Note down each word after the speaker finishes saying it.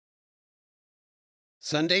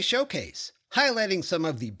Sunday Showcase, highlighting some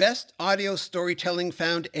of the best audio storytelling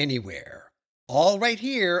found anywhere. All right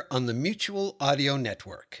here on the Mutual Audio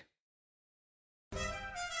Network.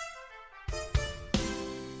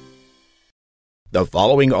 The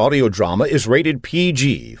following audio drama is rated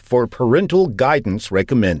PG for parental guidance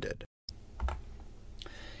recommended.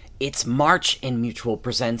 It's March in Mutual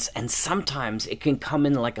Presents, and sometimes it can come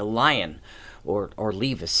in like a lion, or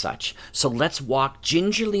leave as such. So let's walk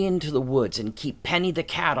gingerly into the woods and keep Penny the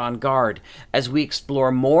cat on guard as we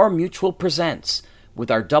explore more Mutual Presents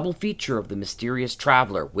with our double feature of The Mysterious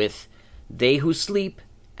Traveler with They Who Sleep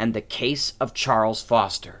and The Case of Charles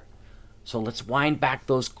Foster. So let's wind back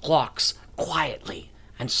those clocks quietly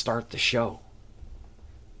and start the show.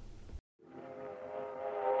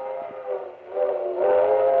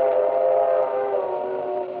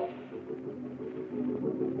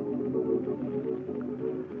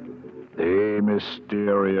 The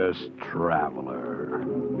Mysterious Traveler.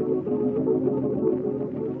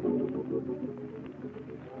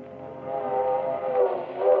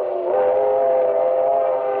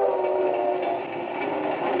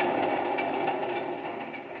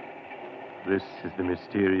 This is the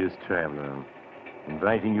Mysterious Traveler,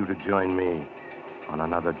 inviting you to join me on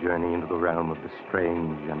another journey into the realm of the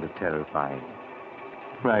strange and the terrifying.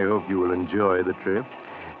 I hope you will enjoy the trip,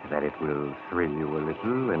 that it will thrill you a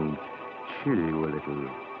little and chill you a little.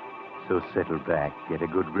 So settle back, get a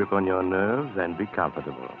good grip on your nerves, and be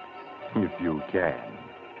comfortable, if you can.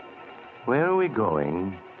 Where are we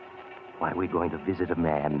going? Why, we're going to visit a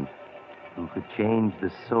man who could change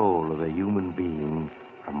the soul of a human being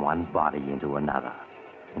from one body into another,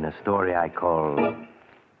 in a story I call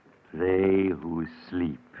They Who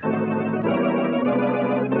Sleep.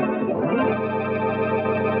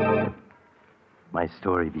 My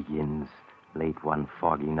story begins late one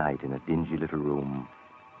foggy night in a dingy little room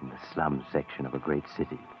in the slum section of a great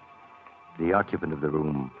city. The occupant of the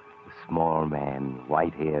room, a small man,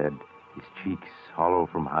 white-haired, his cheeks hollow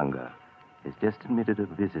from hunger, has just admitted a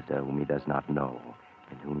visitor whom he does not know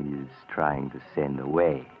and whom he is trying to send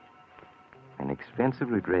away. An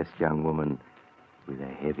expensively dressed young woman with a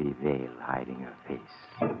heavy veil hiding her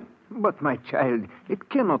face. But, my child, it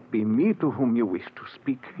cannot be me to whom you wish to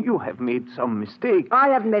speak. You have made some mistake. I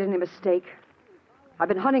haven't made any mistake. I've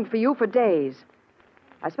been hunting for you for days.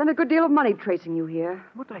 I spent a good deal of money tracing you here.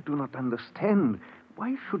 But I do not understand.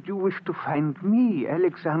 Why should you wish to find me,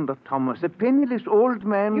 Alexander Thomas, a penniless old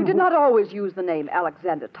man You did not always use the name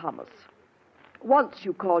Alexander Thomas. Once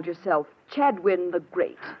you called yourself Chadwin the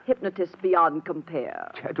Great, hypnotist beyond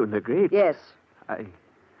compare. Chadwin the Great? Yes. I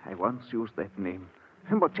once used that name.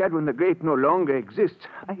 But Chadwin the Great no longer exists.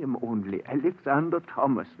 I am only Alexander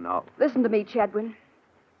Thomas now. Listen to me, Chadwin.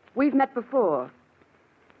 We've met before.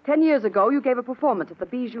 10 years ago, you gave a performance at the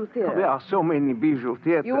Bijou Theater. There are so many Bijou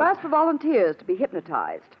theaters. You asked for volunteers to be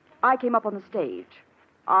hypnotized. I came up on the stage.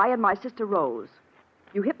 I and my sister Rose.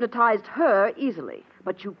 You hypnotized her easily,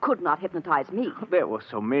 but you could not hypnotize me. There were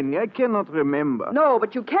so many, I cannot remember. No,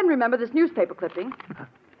 but you can remember this newspaper clipping.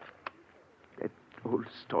 That old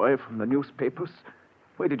story from the newspapers?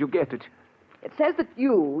 Where did you get it? It says that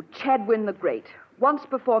you, Chadwin the Great, once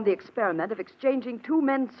performed the experiment of exchanging two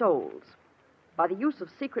men's souls. By the use of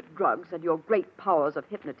secret drugs and your great powers of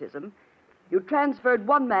hypnotism, you transferred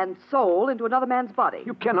one man's soul into another man's body.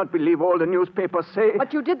 You cannot believe all the newspapers say.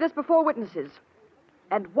 But you did this before witnesses.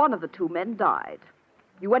 And one of the two men died.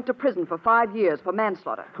 You went to prison for 5 years for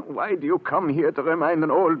manslaughter. Why do you come here to remind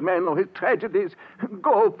an old man of his tragedies?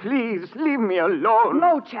 Go, please. Leave me alone.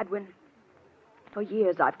 No, Chadwin. For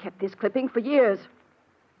years I've kept this clipping, for years.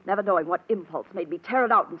 Never knowing what impulse made me tear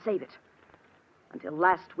it out and save it. Until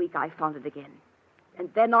last week I found it again. And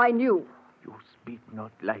then I knew. You speak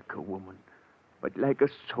not like a woman, but like a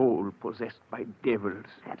soul possessed by devils.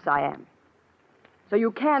 Perhaps I am. So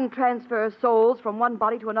you can transfer souls from one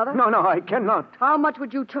body to another? No, I cannot. How much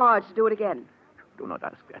would you charge to do it again? Do not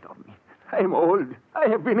ask that of me. I am old. I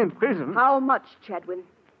have been in prison. How much, Chadwin?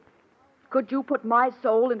 Could you put my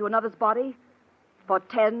soul into another's body for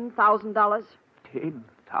 $10,000?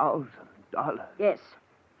 $10,000? Yes.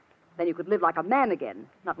 Then you could live like a man again,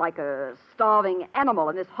 not like a starving animal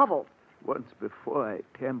in this hovel. Once before I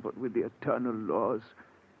tampered with the eternal laws,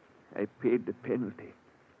 I paid the penalty.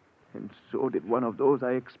 And so did one of those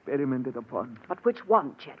I experimented upon. But which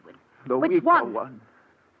one, Chadwin? The which weaker one.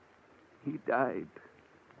 He died.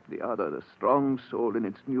 The other, the strong soul in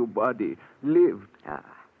its new body, lived. Ah,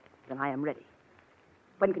 then I am ready.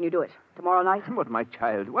 When can you do it? Tomorrow night? But, my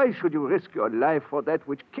child, why should you risk your life for that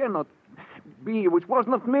which cannot be, which was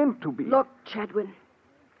not meant to be? Look, Chadwin,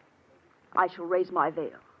 I shall raise my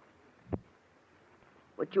veil.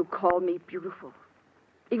 Would you call me beautiful?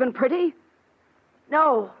 Even pretty?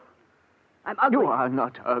 No. I'm ugly. You are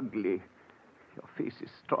not ugly. Your face is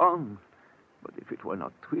strong. But if it were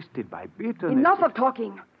not twisted by bitterness... Enough of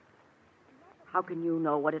talking. How can you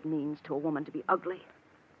know what it means to a woman to be ugly?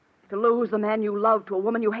 To lose the man you love to a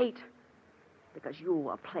woman you hate? Because you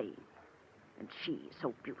are plain, and she is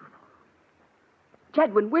so beautiful.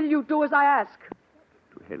 Chadwin, will you do as I ask?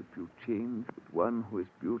 To help you change with one who is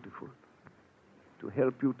beautiful. To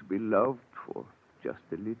help you to be loved for just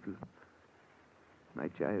a little. My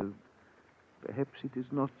child, perhaps it is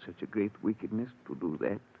not such a great wickedness to do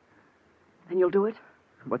that. Then you'll do it?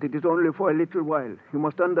 But it is only for a little while. You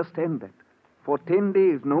must understand that. For 10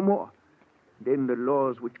 days, no more. Then the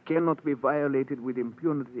laws which cannot be violated with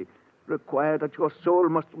impunity require that your soul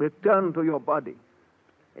must return to your body.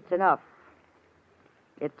 It's enough.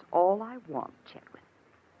 It's all I want, Chadwin.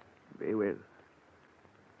 Very well.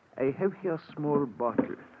 I have here a small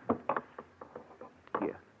bottle.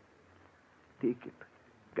 Here. Take it.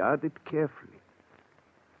 Guard it carefully.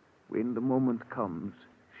 When the moment comes,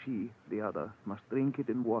 she, the other, must drink it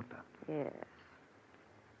in water. Yes.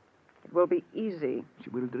 It will be easy. She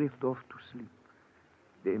will drift off to sleep.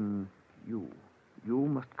 Then you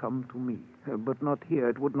must come to me. But not here.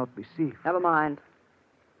 It would not be safe. Never mind.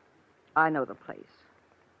 I know the place.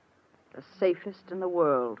 The safest in the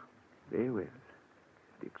world. Very well.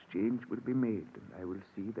 The exchange will be made, and I will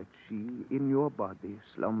see that she, in your body,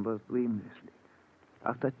 slumbers dreamlessly.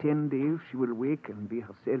 After 10 days, she will wake and be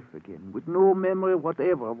herself again, with no memory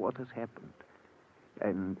whatever of what has happened.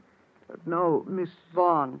 And now, Miss...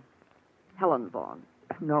 Vaughn. Helen Vaughn.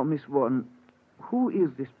 Now, Miss Vaughn, who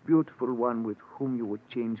is this beautiful one with whom you would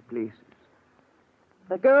change places?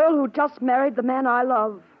 The girl who just married the man I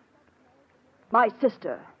love. My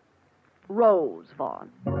sister, Rose Vaughn.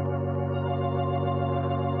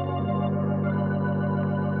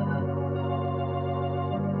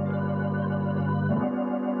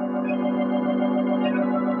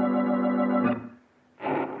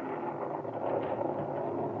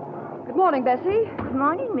 Good morning, Bessie. Good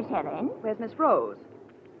morning, Miss Helen. Where's Miss Rose?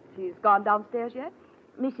 She's gone downstairs yet?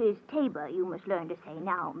 Mrs. Tabor, you must learn to say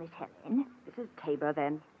now, Miss Helen. Mrs. Tabor,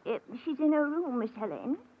 then. She's in her room, Miss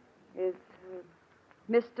Helen. Is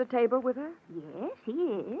Mr. Tabor with her? Yes, he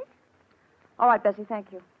is. All right, Bessie,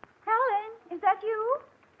 thank you. Helen, is that you?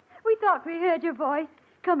 We thought we heard your voice.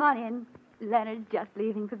 Come on in. Leonard's just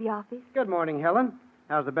leaving for the office. Good morning, Helen.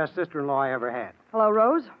 How's the best sister-in-law I ever had? Hello,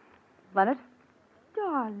 Rose. Leonard?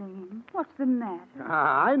 Darling, what's the matter?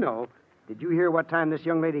 I know. Did you hear what time this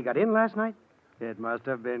young lady got in last night? It must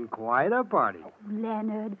have been quite a party.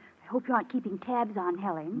 Leonard, I hope you aren't keeping tabs on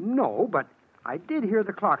Helen. No, but I did hear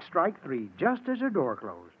the clock strike 3 just as her door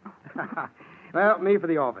closed. Well, me for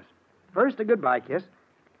the office. First, a goodbye kiss.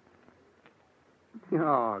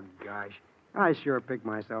 Oh, gosh. I sure picked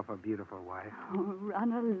myself a beautiful wife. Oh,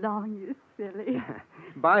 run along, you silly.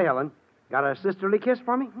 Bye, Helen. Got a sisterly kiss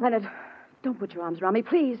for me? Leonard, don't put your arms around me,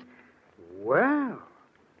 please. Well,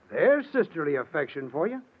 there's sisterly affection for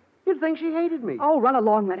you. You'd think she hated me. Oh, run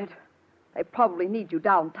along, Leonard. They probably need you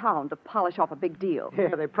downtown to polish off a big deal.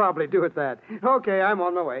 Yeah, they probably do at that. Okay, I'm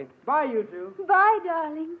on my way. Bye, you two. Bye,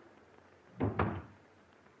 darling.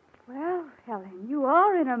 Well, Helen, you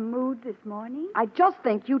are in a mood this morning. I just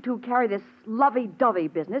think you two carry this lovey-dovey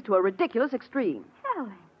business to a ridiculous extreme.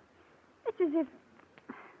 Helen, it's as if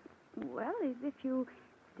you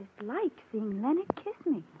dislike seeing Leonard kiss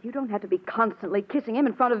me. You don't have to be constantly kissing him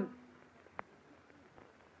in front of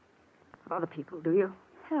other people, do you?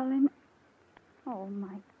 Helen, oh,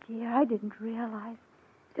 my dear, I didn't realize.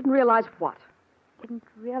 Didn't realize what? Didn't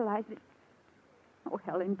realize it. Oh,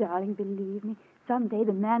 Helen, darling, believe me, someday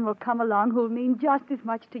the man will come along who'll mean just as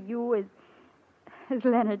much to you as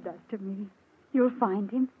Leonard does to me. You'll find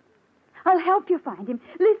him. I'll help you find him.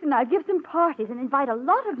 Listen, I'll give some parties and invite a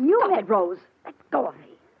lot of new Stop it, Rose. Let go of me.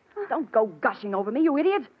 Don't go gushing over me, you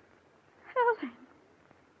idiot. Helen,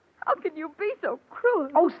 how can you be so cruel?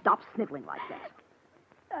 Oh, stop sniveling like that.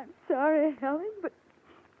 I'm sorry, Helen, but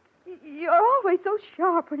you're always so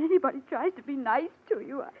sharp when anybody tries to be nice to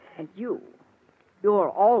you. And you're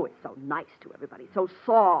always so nice to everybody, so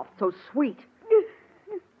soft, so sweet.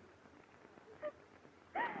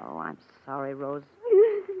 Oh, I'm sorry, Rose.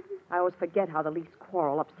 I always forget how the least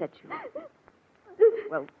quarrel upsets you.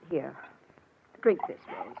 Well, here. Drink this,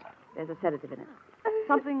 Rose. There's a sedative in it.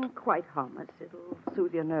 Something quite harmless. It'll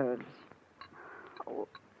soothe your nerves. Oh,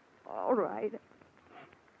 all right.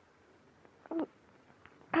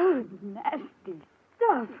 Oh, nasty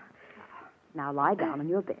stuff. Now lie down on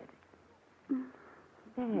your bed.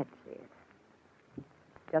 That's it.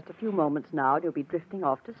 Just a few moments now, and you'll be drifting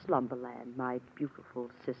off to slumberland, my beautiful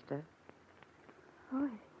sister. Oh,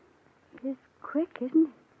 it is quick, isn't it?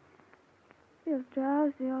 I feel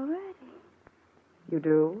drowsy already. You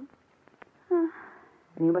do? Huh.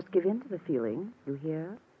 And you must give in to the feeling, you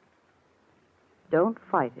hear? Don't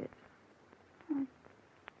fight it. I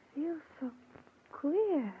feel so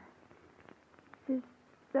queer. It's as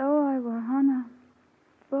though I were on a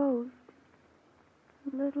boat.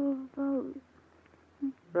 A little boat.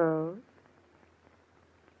 Rose?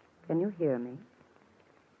 Can you hear me?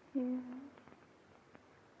 Yes.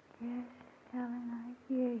 Yes, Helen,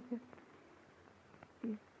 I hear you.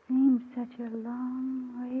 You seem such a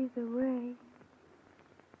long ways away.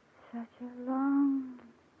 Such a long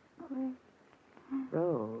way.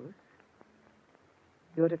 Rose,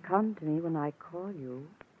 you're to come to me when I call you.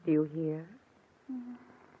 Do you hear?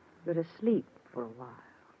 You're to sleep for a while.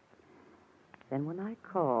 Then when I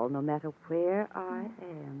call, no matter where I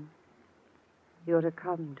am, you're to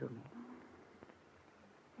come to me.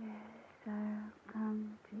 Yes, I'll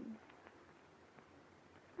come to you.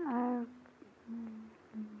 I'll...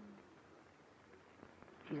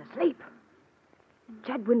 She's asleep.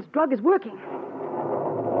 Chadwin's drug is working.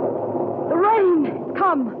 The rain!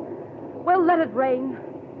 Come. Well, let it rain.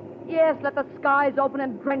 Yes, let the skies open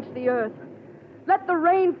and drench the earth. Let the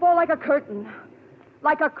rain fall like a curtain,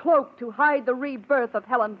 like a cloak to hide the rebirth of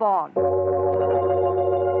Helen Vaughn.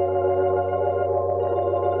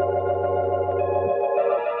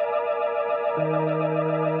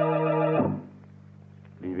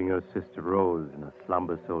 Leaving her sister Rose in a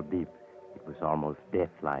slumber so deep it was almost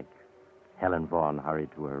death-like, Helen Vaughn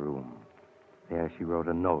hurried to her room. There she wrote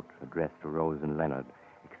a note addressed to Rose and Leonard,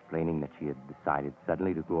 explaining that she had decided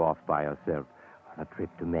suddenly to go off by herself on a trip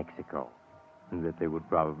to Mexico, and that they would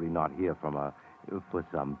probably not hear from her for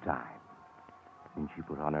some time. Then she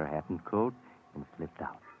put on her hat and coat and slipped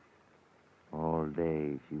out. All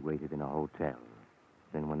day she waited in a hotel.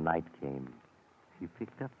 Then when night came, she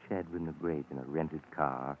picked up Chadwin the Great in a rented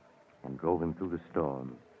car and drove him through the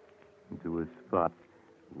storm into a spot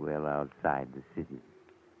well outside the city,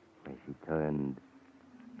 where she turned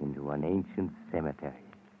into an ancient cemetery.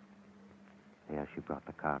 There she brought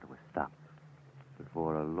the car to a stop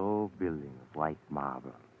before a low building of white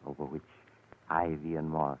marble over which ivy and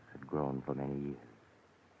moss had grown for many years.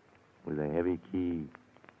 With a heavy key,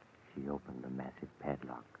 she opened the massive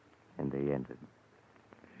padlock, and they entered,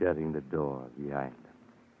 shutting the door behind them.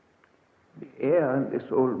 The air in this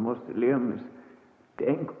old mausoleum is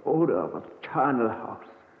dank odor of a charnel house.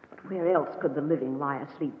 But where else could the living lie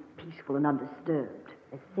asleep, peaceful and undisturbed,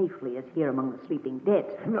 as safely as here among the sleeping dead?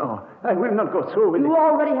 No, I will not go through with it. You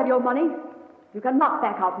already have your money. You cannot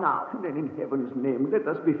back out now. Then in heaven's name, let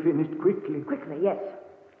us be finished quickly. Quickly, yes.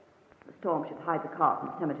 The storm should hide the car from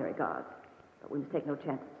the cemetery guards, but we must take no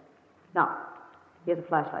chances. Now, here's a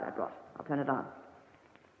flashlight I brought. I'll turn it on.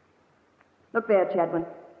 Look there, Chadwin,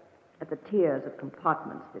 at the tiers of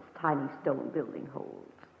compartments this tiny stone building holds.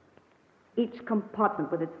 Each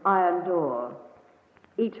compartment with its iron door,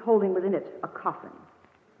 each holding within it a coffin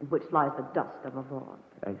in which lies the dust of a Vaughn.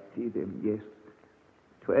 I see them, yes.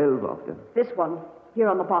 12 of them. This one, here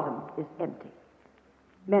on the bottom, is empty.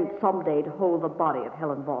 Meant someday to hold the body of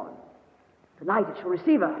Helen Vaughn. Tonight it shall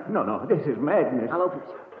receive her. No, this is madness. I'll open it.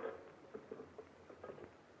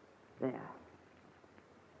 There.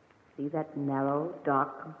 See that narrow,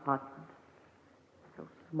 dark compartment? So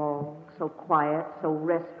small, so quiet, so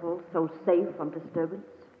restful, so safe from disturbance.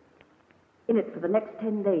 In it for the next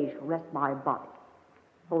 10 days shall rest my body,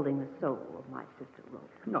 holding the soul of my sister Rose.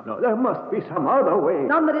 No, there must be some other way.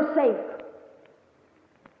 None that is safe.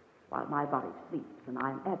 While my body sleeps and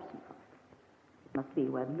I am absent from it, it must be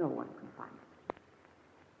where no one can find it.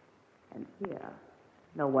 And here,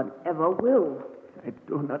 no one ever will. I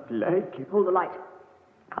do not like it. Hold the light.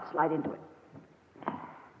 I'll slide into it.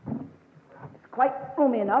 It's quite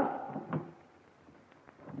roomy enough.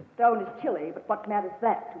 The stone is chilly, but what matters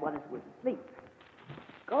that to one who is asleep?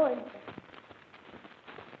 Go in.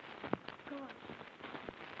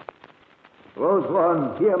 Rose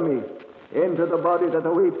Vaughn, hear me. Enter the body that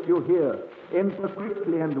awaits you here. Enter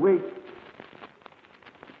quickly and wait.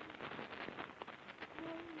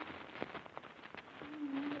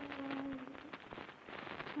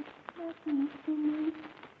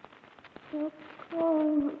 So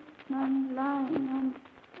cold, I'm lying on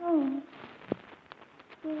stone.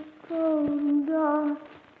 So cold and dark.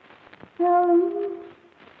 Helen.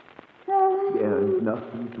 There is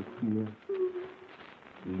nothing to fear.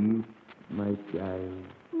 Sleep, my child.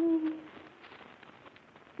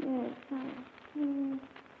 Yes, I do.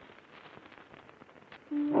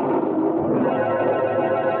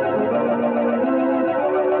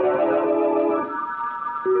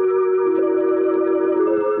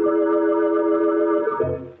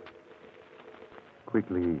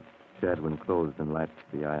 Quickly, Chadwin closed and latched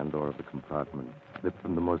the iron door of the compartment, slipped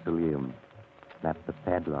from the mausoleum, snapped the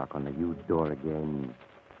padlock on the huge door again,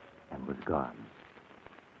 and was gone.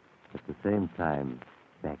 At the same time,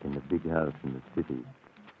 back in the big house in the city,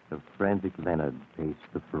 the frantic Leonard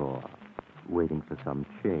paced the floor, waiting for some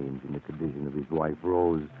change in the condition of his wife,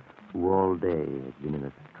 Rose, who all day had been in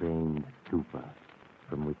a strange stupor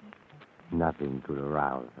from which nothing could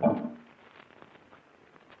arouse her.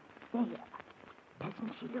 There.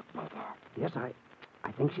 Doesn't she look better? Yes,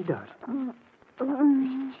 I think she does.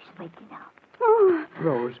 She's waking up.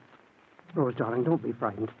 Rose, darling, don't be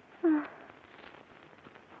frightened.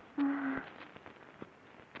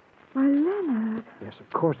 Why, Leonard. Yes, of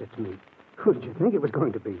course it's me. Who did you think it was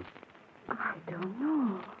going to be? I don't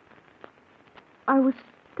know. I was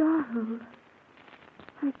startled.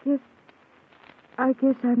 I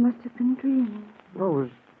guess I must have been dreaming.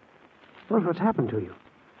 Rose, what's happened to you?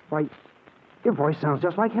 Why, your voice sounds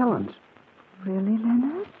just like Helen's. Really,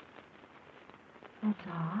 Leonard? That's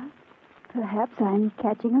odd. Perhaps I'm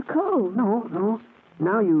catching a cold. No.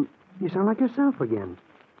 Now you sound like yourself again.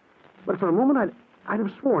 But for a moment, I'd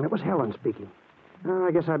have sworn it was Helen speaking.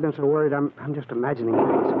 I guess I've been so worried I'm just imagining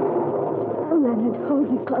things. Oh, Leonard,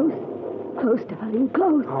 hold me close. Close, darling,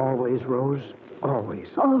 close. Always, Rose. Always.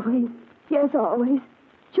 Always. Yes, always.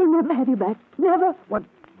 She'll never have you back. Never. What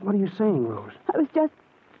are you saying, Rose? I was just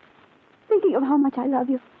thinking of how much I love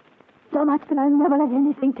you. So much that I'll never let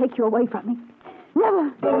anything take you away from me.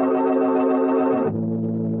 Never.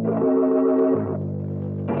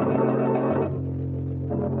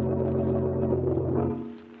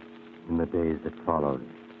 In the days that followed,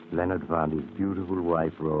 Leonard found his beautiful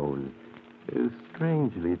wife, Rose,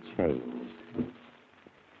 strangely changed.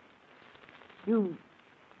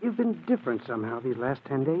 You've been different somehow these last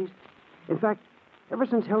 10 days. In fact, ever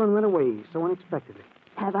since Helen went away so unexpectedly.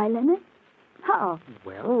 Have I, Leonard? How?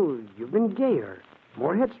 Well, you've been gayer,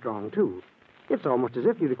 more headstrong, too. It's almost as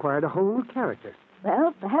if you'd acquired a whole new character.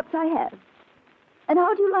 Well, perhaps I have. And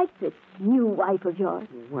how do you like this new wife of yours?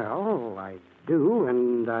 Well, I do,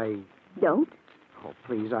 and I... Don't? Oh,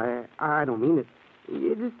 please, I don't mean it.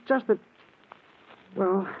 It's just that...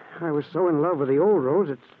 Well, I was so in love with the old Rose,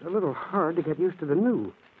 it's a little hard to get used to the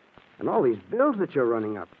new. And all these bills that you're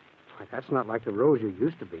running up. Why, that's not like the Rose you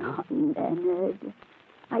used to be. Oh, Leonard,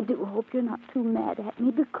 I do hope you're not too mad at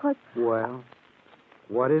me because... Well,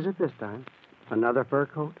 what is it this time? Another fur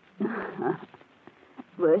coat?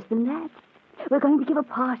 Worse than that. We're going to give a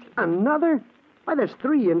party. Another? Why, there's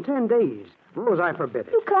 3 in 10 days. Rose, I forbid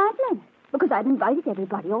it. You can't, Leonard, because I've invited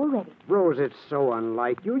everybody already. Rose, it's so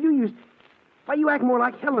unlike you. Why, you act more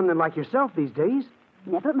like Helen than like yourself these days.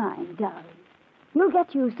 Never mind, darling. You'll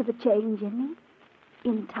get used to the change in me.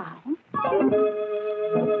 In time.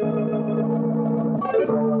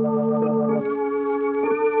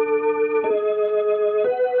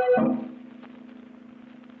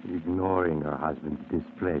 Ignoring her husband's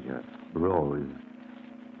displeasure, Rose,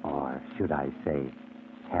 or should I say,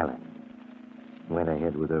 Helen, went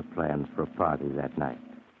ahead with her plans for a party that night.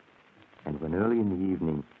 And when early in the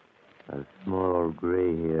evening, a small,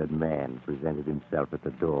 gray-haired man presented himself at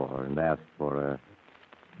the door and asked for her,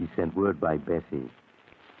 he sent word by Bessie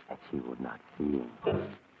that she would not see him.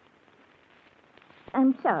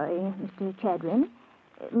 I'm sorry, Mr. Chadwin.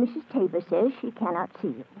 Mrs. Tabor says she cannot see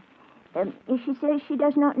you. She says she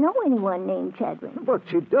does not know anyone named Chadwin. But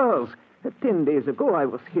she does. 10 days ago I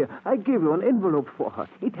was here. I gave you an envelope for her.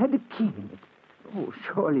 It had a key in it. Oh,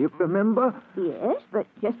 surely you remember? Yes, but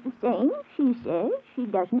just the same, she says she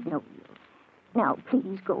doesn't know you. Now,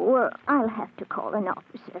 please go, or I'll have to call an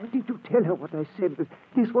officer. Did you tell her what I said?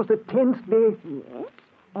 This was the 10th day? Yes,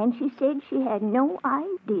 and she said she had no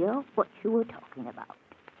idea what you were talking about.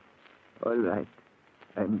 All right.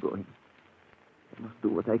 I'm going. I must do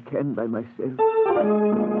what I can by myself.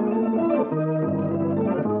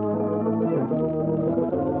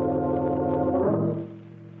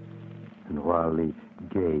 And while the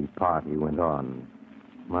gay party went on,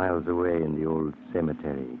 miles away in the old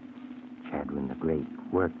cemetery, Chadwin the Great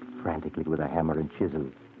worked frantically with a hammer and chisel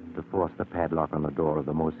to force the padlock on the door of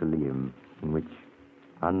the mausoleum in which,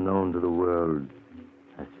 unknown to the world,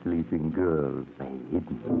 a sleeping girl lay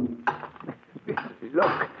hidden.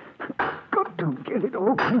 Look, got to get it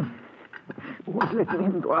open. Won't let me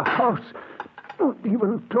into our house. Won't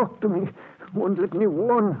even talk to me. Won't let me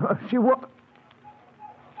warn her.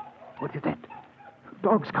 What is that?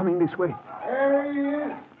 Dog's coming this way. There he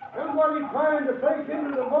is. Somebody trying to break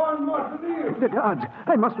into the Vaughan mausoleum. The guards.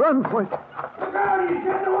 I must run for it. Look out, he's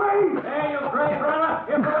getting away. Hey, you great runner.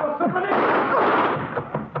 If there was somebody...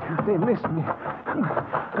 They missed me.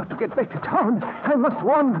 Got to get back to town. I must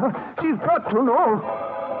warn her. She's got to know.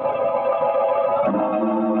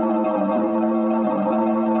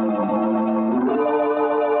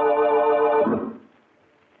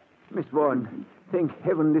 Miss Vaughn, thank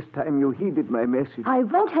heaven this time you heeded my message. I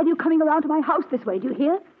won't have you coming around to my house this way, do you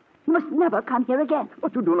hear? You must never come here again.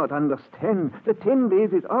 But you do not understand. The 10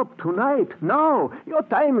 days is up tonight. Now. Your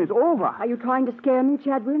time is over. Are you trying to scare me,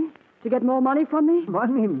 Chadwin? To get more money from me?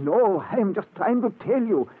 Money? No. I am just trying to tell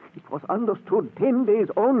you. It was understood 10 days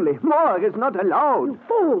only. More is not allowed. You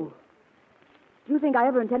fool! Do you think I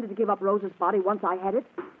ever intended to give up Rose's body once I had it?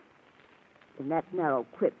 In that narrow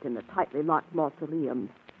crypt in the tightly locked mausoleum,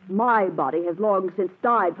 my body has long since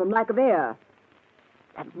died from lack of air.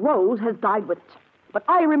 And Rose has died with it. But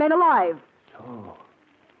I remain alive. So,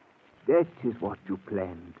 that is what you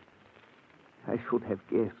planned. I should have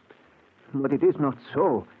guessed. But it is not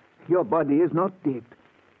so. Your body is not dead.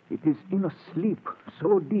 It is in a sleep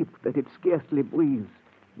so deep that it scarcely breathes.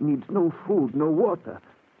 Needs no food, no water.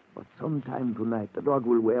 But sometime tonight the dog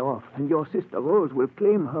will wear off, and your sister Rose will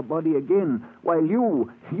claim her body again, while you,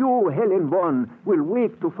 Helen Vaughn, will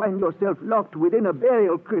wake to find yourself locked within a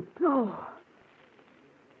burial crypt. No.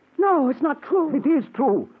 No, it's not true. It is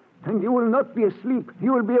true. And you will not be asleep.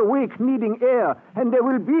 You will be awake, needing air, and there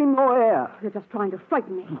will be no air. You're just trying to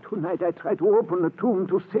frighten me. Tonight I tried to open the tomb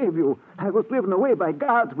to save you. I was driven away by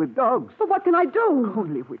guards with dogs. But what can I do?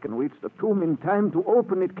 Only if we can reach the tomb in time to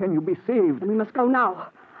open it can you be saved. And we must go now.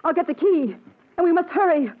 I'll get the key. And we must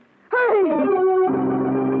hurry.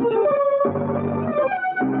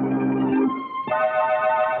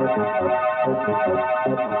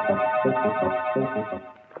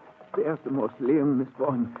 There's the mausoleum, Miss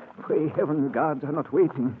Vaughn. Pray heaven the guards are not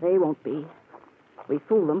waiting. They won't be. We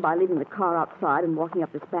fooled them by leaving the car outside and walking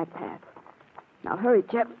up this back path. Now hurry,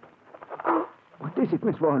 Chet. What is it,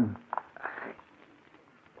 Miss Vaughn?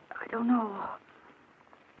 I don't know.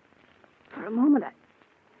 For a moment,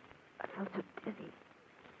 I felt so dizzy.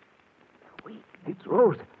 So weak. It's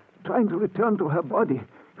Rose, trying to return to her body.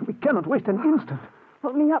 We cannot waste an instant.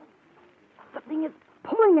 Hold me up. Something is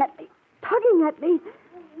pulling at me, tugging at me.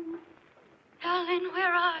 Helen,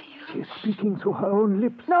 where are you? She is speaking through her own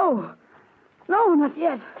lips. No, not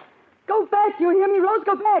yet. Go back, you hear me, Rose?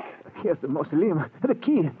 Go back. Here's the mausoleum. The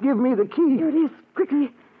key. Give me the key. Here it is,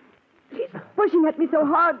 quickly. She's pushing at me so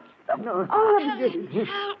hard. No. Helen,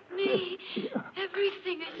 help me.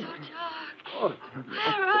 Everything is so dark.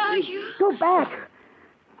 Where are you? Go back.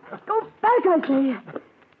 Go back, I say.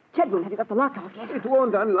 Chadwin, have you got the lock out yet? It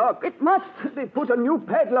won't unlock. It must. They put a new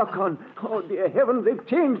padlock on. Oh, dear heavens, they've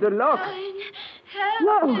changed the lock.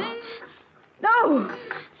 Helen. No.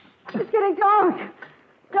 It's getting dark.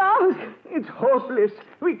 Dark. It's hopeless.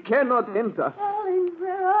 We cannot enter. Helen,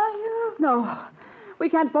 where are you? No. We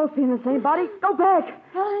can't both be in the same body. Go back.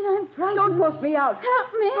 Helen, I'm frightened. Don't force me out.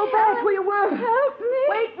 Help me. Go back where you were. Help me.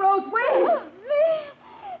 Wait, Rose, wait. Help me.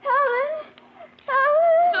 Helen.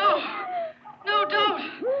 Helen. No, don't.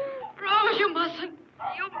 Rose, you mustn't.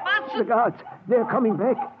 You mustn't. The guards, they're coming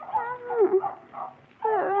back.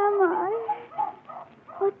 Where am I?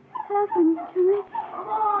 What's happened to me?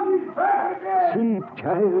 Sleep,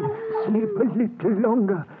 child. Sleep a little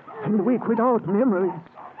longer and wake without memories.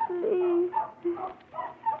 Please.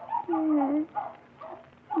 Yes.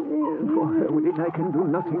 For her wait, I can do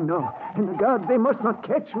nothing now. And the guards, they must not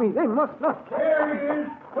catch me. They must not. There he is.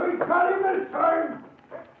 We got him this time.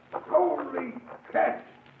 Holy cat.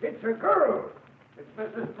 It's a girl. It's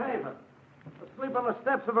Mrs. Tabor. Asleep on the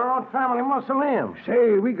steps of her own family mausoleum.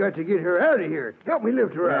 Say, we got to get her out of here. Help me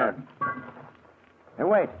lift her out. Hey,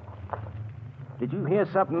 wait. Did you hear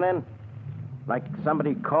something then? Like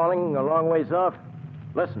somebody calling a long ways off?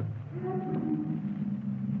 Listen.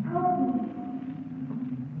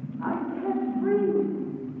 I can't breathe.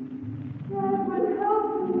 Chadwin, help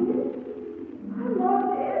me. I'm not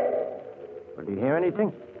dead. Well, do you hear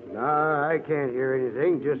anything? Nah, I can't hear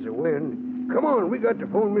anything, just the wind. Come on, we got to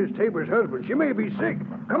phone Miss Tabor's husband. She may be sick.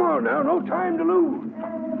 Come on now, no time to lose.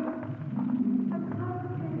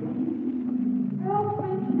 Help me,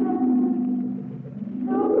 Chadwin.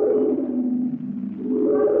 Help me.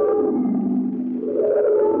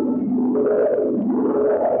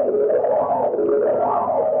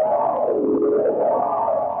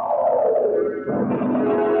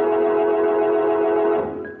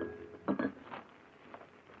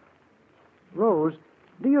 Rose,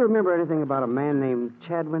 do you remember anything about a man named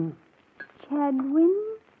Chadwin? Chadwin?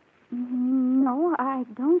 No, I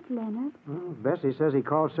don't, Leonard. Well, Bessie says he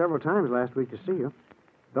called several times last week to see you.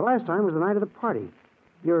 The last time was the night of the party.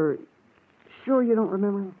 You're sure you don't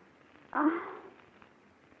remember him?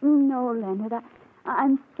 No, Leonard.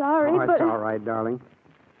 I'm sorry, Oh, but... it's all right, darling.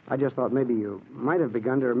 I just thought maybe you might have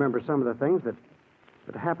begun to remember some of the things that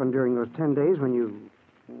happened during those 10 days when you,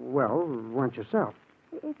 well, weren't yourself.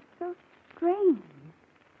 It's so strange.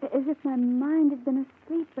 As if my mind had been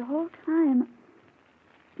asleep the whole time.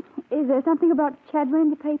 Is there something about Chadwin in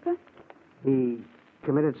the paper? He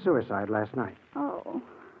committed suicide last night. Oh.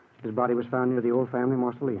 His body was found near the old family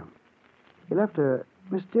mausoleum. He left a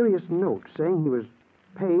mysterious note saying he was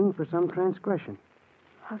paying for some transgression.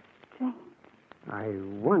 How strange. I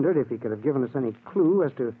wondered if he could have given us any clue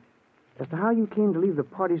as to how you came to leave the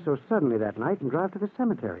party so suddenly that night and drive to the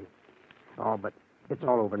cemetery. Oh, but it's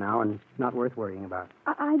all over now and not worth worrying about.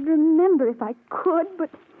 I'd remember if I could, but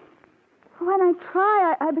when I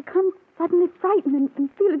try, I become suddenly frightened and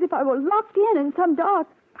feel as if I were locked in some dark,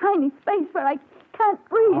 tiny space where I can't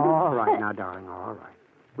breathe. All right now, darling, all right.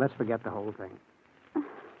 Let's forget the whole thing.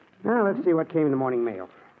 Now, let's see what came in the morning mail.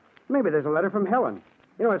 Maybe there's a letter from Helen.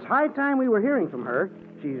 You know, it's high time we were hearing from her.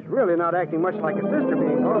 She's really not acting much like a sister,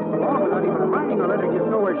 being gone so long without even writing or letting us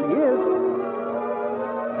know where she is.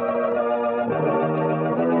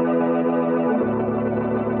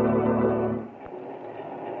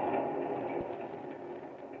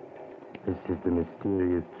 This is the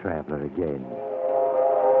mysterious traveler again.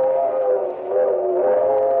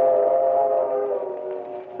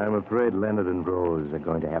 I'm afraid Leonard and Rose are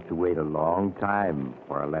going to have to wait a long time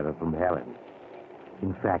for a letter from Helen.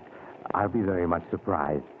 In fact, I'll be very much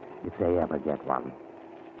surprised if they ever get one.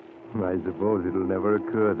 I suppose it'll never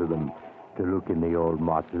occur to them to look in the old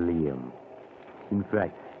mausoleum. In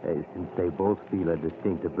fact, since they both feel a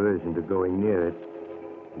distinct aversion to going near it,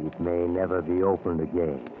 it may never be opened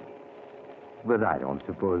again. But I don't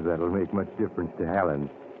suppose that'll make much difference to Helen.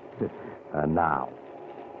 Now,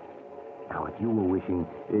 if you were wishing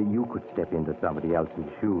you could step into somebody else's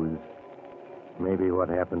shoes, maybe what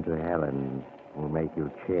happened to Helen will make you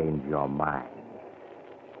change your mind.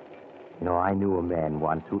 You know, I knew a man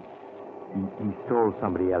once who he stole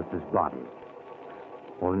somebody else's body,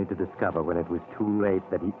 only to discover when it was too late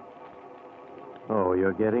that he... Oh,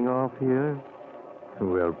 you're getting off here?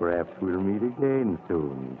 Well, perhaps we'll meet again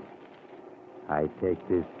soon. I take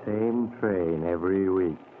this same train every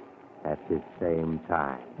week at this same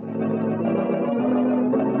time.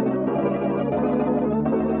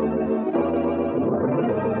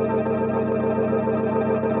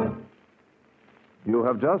 You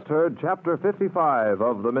have just heard Chapter 55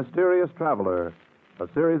 of The Mysterious Traveler, a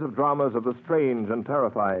series of dramas of the strange and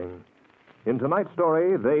terrifying. In tonight's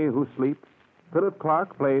story, They Who Sleep, Philip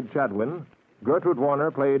Clark played Chadwin, Gertrude Warner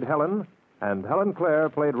played Helen, and Helen Clare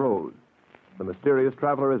played Rose. The Mysterious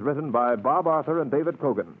Traveler is written by Bob Arthur and David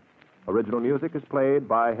Cogan. Original music is played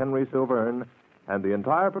by Henry Silverne, and the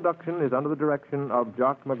entire production is under the direction of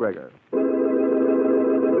Jock McGregor.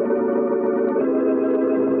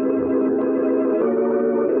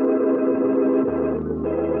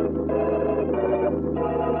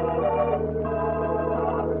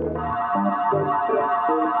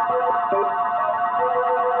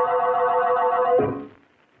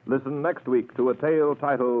 Listen next week to a tale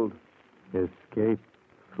titled Escape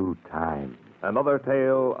Through Time. Another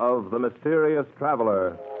tale of the mysterious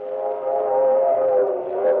traveler.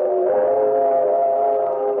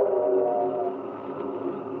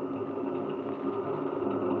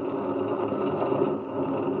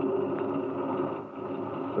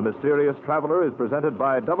 The Mysterious Traveler is presented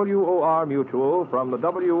by WOR Mutual from the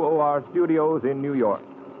WOR studios in New York.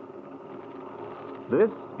 This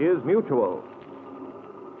is Mutual.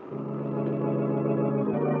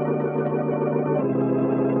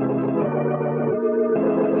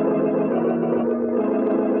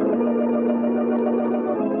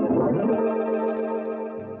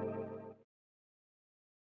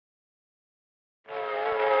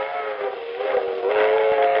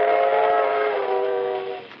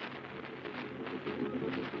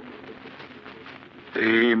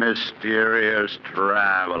 The Mysterious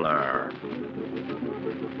Traveler.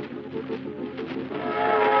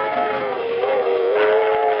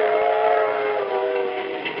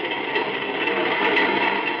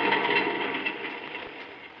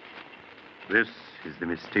 This is the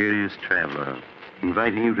Mysterious Traveler,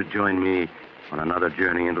 inviting you to join me on another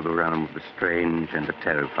journey into the realm of the strange and the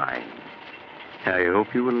terrifying. I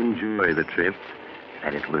hope you will enjoy the trip,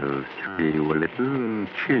 that it will thrill you a little and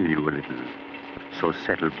chill you a little. So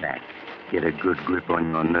settle back, get a good grip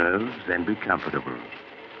on your nerves, and be comfortable,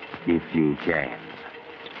 if you can.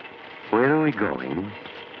 Where are we going?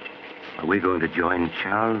 We're going to join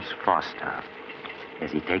Charles Foster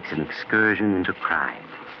as he takes an excursion into crime.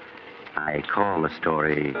 I call the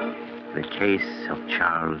story The Case of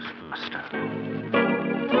Charles Foster.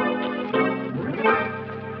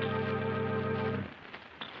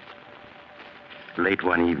 Late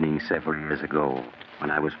one evening several years ago,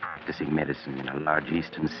 when I was practicing medicine in a large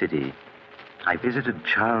eastern city, I visited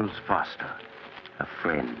Charles Foster, a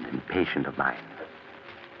friend and patient of mine.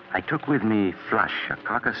 I took with me Flush, a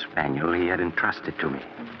cocker spaniel he had entrusted to me.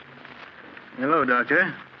 Hello,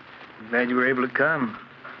 Doctor. Glad you were able to come.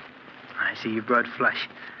 I see you brought Flush.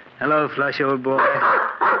 Hello, Flush, old boy.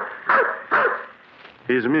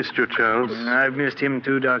 He's missed you, Charles. I've missed him,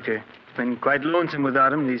 too, Doctor. It's been quite lonesome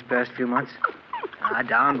without him these past few months.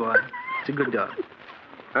 Down, boy. It's a good dog.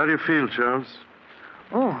 How do you feel, Charles?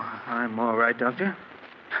 Oh, I'm all right, Doctor.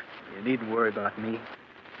 You needn't worry about me.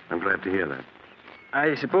 I'm glad to hear that.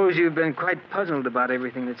 I suppose you've been quite puzzled about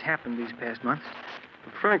everything that's happened these past months.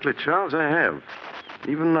 Frankly, Charles, I have.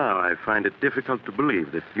 Even now, I find it difficult to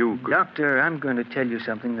believe that you could... Doctor, I'm going to tell you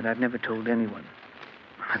something that I've never told anyone.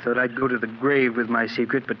 I thought I'd go to the grave with my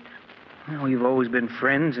secret, but we've always been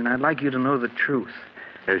friends, and I'd like you to know the truth.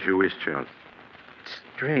 As you wish, Charles. It's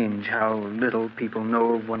strange how little people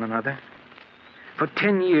know of one another. For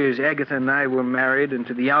 10 years, Agatha and I were married, and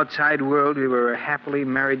to the outside world, we were a happily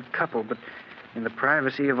married couple. But in the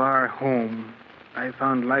privacy of our home, I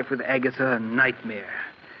found life with Agatha a nightmare.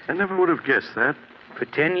 I never would have guessed that. For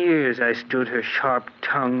 10 years, I stood her sharp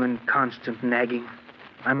tongue and constant nagging.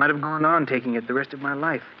 I might have gone on taking it the rest of my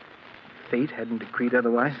life. Fate hadn't decreed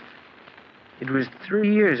otherwise. It was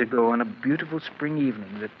 3 years ago on a beautiful spring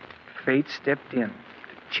evening that fate stepped in to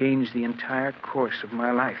change the entire course of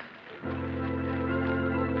my life.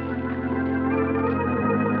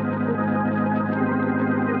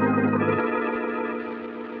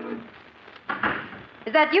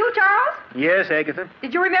 Is that you, Charles? Yes, Agatha.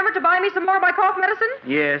 Did you remember to buy me some more of my cough medicine?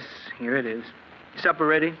 Yes, here it is. Supper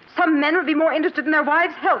ready? Some men would be more interested in their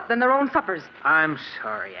wives' health than their own suppers. I'm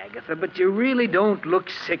sorry, Agatha, but you really don't look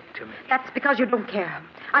sick to me. That's because you don't care.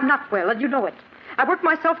 I'm not well, and you know it. I work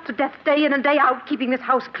myself to death day in and day out, keeping this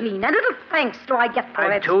house clean. And little thanks do I get for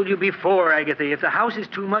it. I've told you before, Agatha, if the house is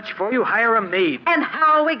too much for you, hire a maid. And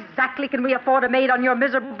how exactly can we afford a maid on your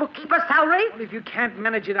miserable bookkeeper's salary? Well, if you can't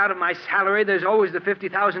manage it out of my salary, there's always the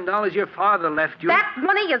 $50,000 your father left you. That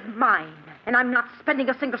money is mine, and I'm not spending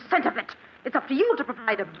a single cent of it. It's up to you to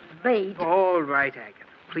provide a maid. All right, Agatha.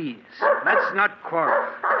 Please, let's not quarrel.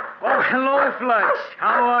 Oh, hello, Flush.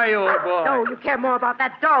 How are you, old boy? Oh, you care more about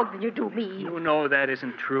that dog than you do me. You know that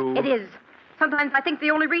isn't true. It is. Sometimes I think the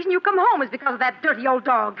only reason you come home is because of that dirty old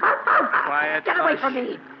dog. Quiet, Get away from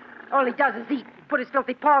me. All he does is eat and put his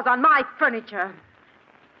filthy paws on my furniture.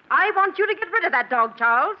 I want you to get rid of that dog,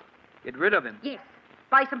 Charles. Get rid of him? Yes.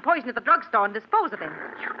 Buy some poison at the drugstore and dispose of him.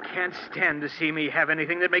 You can't stand to see me have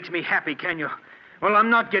anything that makes me happy, can you? Well, I'm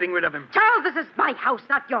not getting rid of him. Charles, this is my house,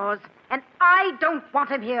 not yours. And I don't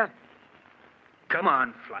want him here. Come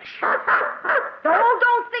on, Flush.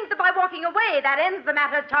 Don't think that by walking away that ends the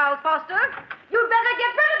matter, Charles Foster. You'd better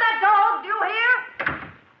get rid of that dog, do you hear?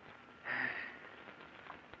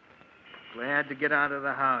 Glad to get out of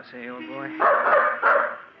the house, eh, old boy?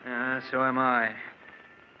 So am I.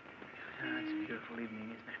 It's a beautiful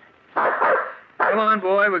evening, isn't it? Come on,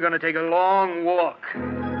 boy, we're going to take a long walk.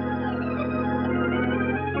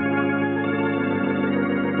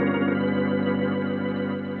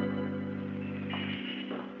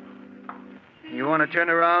 You want to turn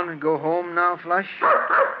around and go home now, Flush?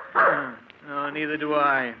 No, neither do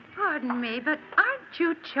I. Pardon me, but aren't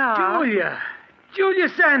you Charles? Julia! Julia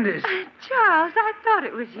Sanders! Charles, I thought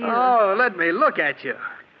it was you. Oh, let me look at you.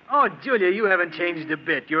 Oh, Julia, you haven't changed a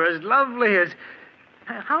bit. You're as lovely as...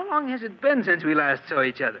 How long has it been since we last saw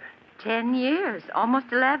each other? 10 years, almost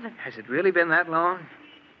 11. Has it really been that long?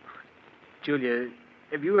 Julia,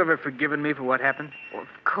 have you ever forgiven me for what happened? Of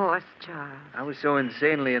course, Charles. I was so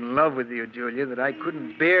insanely in love with you, Julia, that I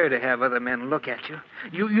couldn't bear to have other men look at you.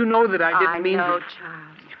 You know that I didn't mean... I know, to...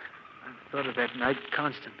 Charles. I've thought of that night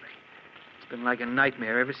constantly. It's been like a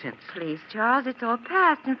nightmare ever since. Please, Charles, it's all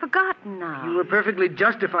past and forgotten now. You were perfectly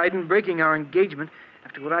justified in breaking our engagement.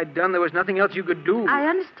 After what I'd done, there was nothing else you could do. I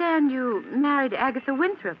understand you married Agatha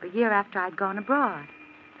Winthrop a year after I'd gone abroad.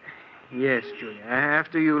 Yes, Julia.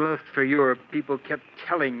 After you left for Europe, people kept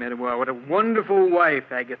telling me what a wonderful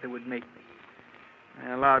wife Agatha would make me. I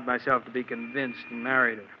allowed myself to be convinced and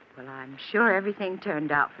married her. Well, I'm sure everything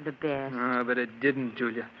turned out for the best. But it didn't,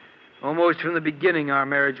 Julia. Almost from the beginning, our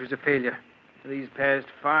marriage was a failure. For these past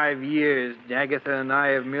 5 years, Agatha and I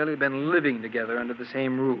have merely been living together under the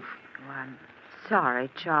same roof. Oh, I'm sorry,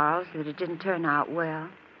 Charles, that it didn't turn out well.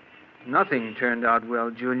 Nothing turned out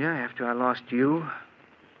well, Julia, after I lost you.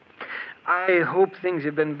 I hope things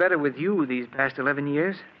have been better with you these past 11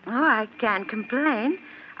 years. Oh, I can't complain.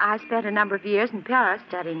 I spent a number of years in Paris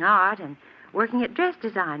studying art and working at dress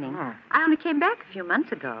designing. Oh. I only came back a few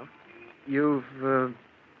months ago. You've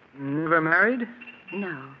never married?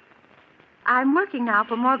 No. I'm working now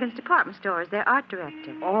for Morgan's Department Store as their art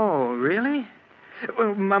director. Oh, really?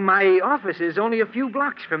 Well, my office is only a few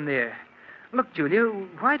blocks from there. Look, Julia,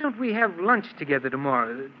 why don't we have lunch together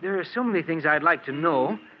tomorrow? There are so many things I'd like to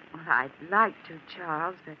know. Well, I'd like to,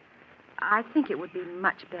 Charles, but I think it would be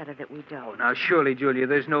much better that we don't. Oh, now, surely, Julia,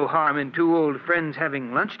 there's no harm in two old friends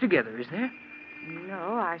having lunch together, is there?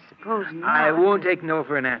 No, I suppose not. I won't take no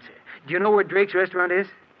for an answer. Do you know where Drake's restaurant is?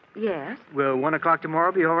 Yes. Will 1 o'clock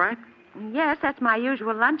tomorrow be all right? Yes, that's my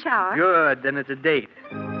usual lunch hour. Good, then it's a date.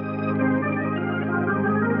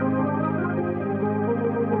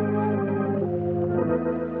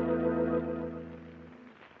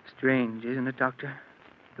 Strange, isn't it, Doctor?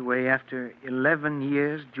 The way after 11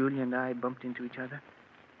 years, Julia and I bumped into each other.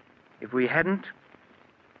 If we hadn't,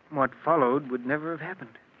 what followed would never have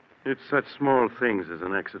happened. It's such small things as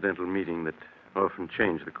an accidental meeting that often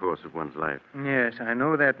change the course of one's life. Yes, I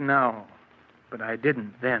know that now, but I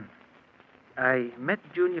didn't then. I met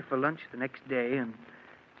Julia for lunch the next day, and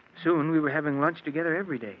soon we were having lunch together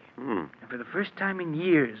every day. And for the first time in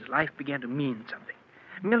years, life began to mean something.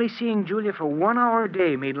 Merely seeing Julia for 1 hour a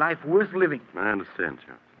day made life worth living. I understand,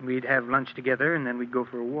 Charles. We'd have lunch together, and then we'd go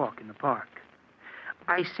for a walk in the park.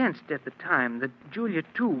 I sensed at the time that Julia,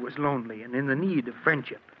 too, was lonely and in the need of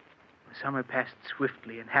friendship. The summer passed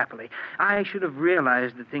swiftly and happily. I should have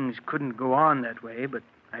realized that things couldn't go on that way, but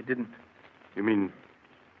I didn't. You mean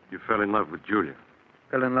you fell in love with Julia?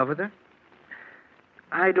 Fell in love with her?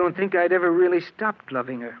 I don't think I'd ever really stopped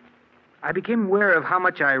loving her. I became aware of how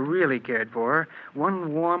much I really cared for her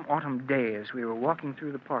one warm autumn day as we were walking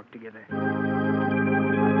through the park together.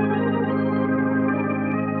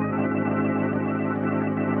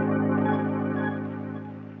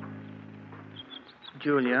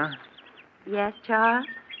 Julia. Yes, Charles?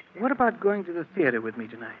 What about going to the theater with me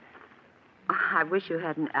tonight? I wish you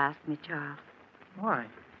hadn't asked me, Charles. Why?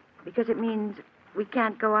 Because it means we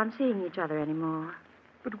can't go on seeing each other anymore.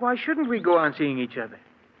 But why shouldn't we go on seeing each other?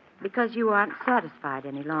 Because you aren't satisfied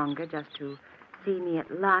any longer just to see me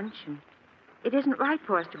at lunch, and it isn't right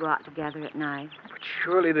for us to go out together at night. But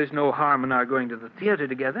surely there's no harm in our going to the theater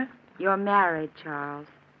together. You're married, Charles.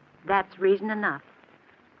 That's reason enough.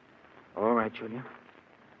 All right, Julia.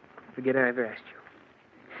 Forget I ever asked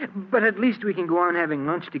you. But at least we can go on having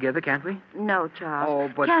lunch together, can't we? No, Charles.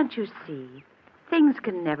 Oh, but... Can't you see? Things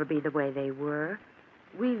can never be the way they were.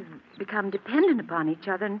 We've become dependent upon each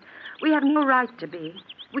other, and we have no right to be.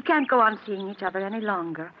 We can't go on seeing each other any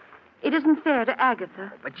longer. It isn't fair to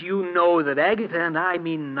Agatha. But you know that Agatha and I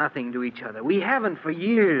mean nothing to each other. We haven't for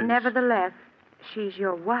years. Nevertheless, she's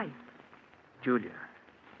your wife. Julia,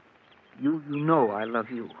 you know I love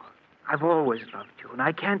you. I've always loved you, and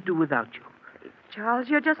I can't do without you. Charles,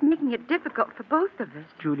 you're just making it difficult for both of us.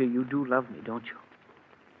 Julia, you do love me, don't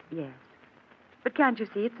you? Yes. But can't you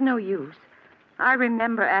see, it's no use. I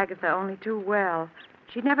remember Agatha only too well.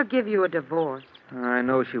 She'd never give you a divorce. I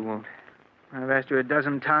know she won't. I've asked her a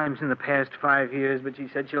dozen times in the past 5 years, but she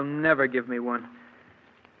said she'll never give me one.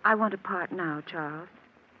 I want to part now, Charles.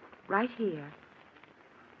 Right here.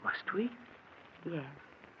 Must we? Yes.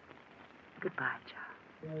 Goodbye, Charles.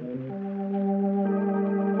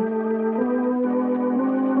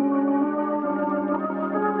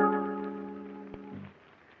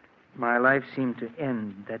 My life seemed to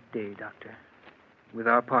end that day, Doctor, with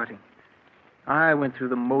our parting. I went through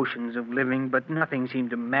the motions of living, but nothing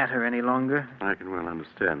seemed to matter any longer. I can well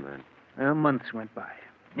understand that. Well, months went by.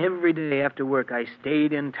 Every day after work, I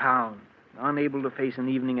stayed in town, unable to face an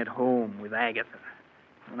evening at home with Agatha.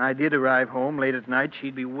 When I did arrive home late at night,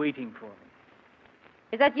 she'd be waiting for me.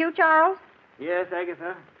 Is that you, Charles? Yes,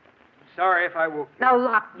 Agatha. Sorry if I woke you. Now,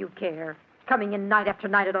 lot you care. Coming in night after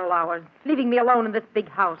night at all hours, leaving me alone in this big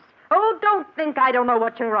house. Oh, don't think I don't know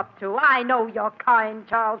what you're up to. I know you're kind,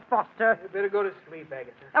 Charles Foster. You better go to sleep,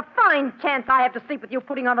 Agatha. A fine chance I have to sleep with you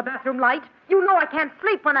putting on the bathroom light. You know I can't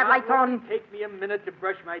sleep when that light's on. It'll take me a minute to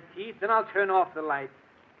brush my teeth, then I'll turn off the light.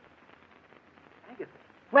 Agatha.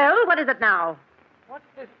 Well, what is it now? What's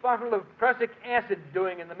this bottle of prussic acid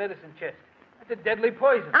doing in the medicine chest? That's a deadly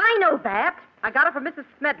poison. I know that. I got it from Mrs.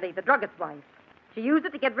 Smedley, the druggist's wife. She used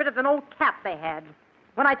it to get rid of an old cat they had.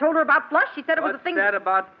 When I told her about Flush, she said it was a thing... What's that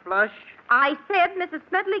about Flush? I said Mrs.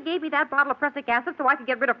 Smedley gave me that bottle of prussic acid so I could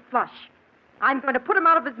get rid of Flush. I'm going to put him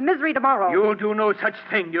out of his misery tomorrow. You'll do no such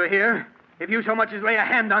thing, do you hear? If you so much as lay a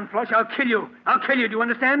hand on Flush, I'll kill you. I'll kill you, do you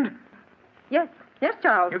understand? Yes,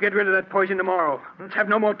 Charles. You get rid of that poison tomorrow. Let's have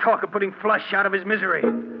no more talk of putting Flush out of his misery.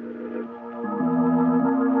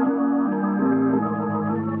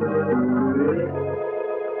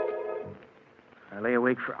 I lay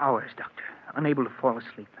awake for hours, Doctor, unable to fall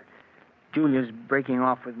asleep. Julia's breaking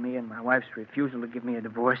off with me and my wife's refusal to give me a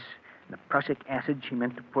divorce, and the prussic acid she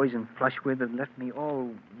meant to poison Flush with had left me all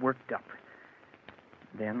worked up.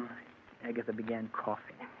 Then Agatha began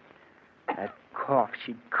coughing. That cough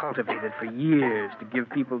she'd cultivated for years to give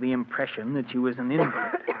people the impression that she was an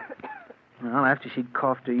invalid. Well, after she'd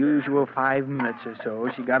coughed her usual 5 minutes or so,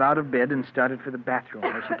 she got out of bed and started for the bathroom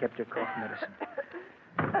where she kept her cough medicine.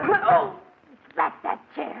 Oh, drat that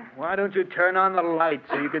chair. Why don't you turn on the light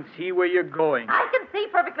so you can see where you're going? I can see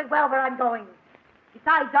perfectly well where I'm going.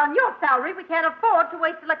 Besides, on your salary, we can't afford to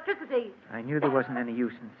waste electricity. I knew there wasn't any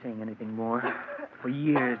use in saying anything more. For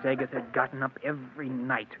years, Agatha had gotten up every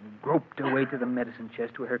night and groped her way to the medicine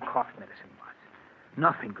chest where her cough medicine was.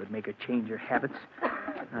 Nothing could make her change her habits.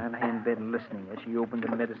 I lay in bed listening as she opened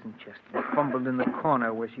the medicine chest and fumbled in the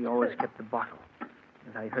corner where she always kept the bottle.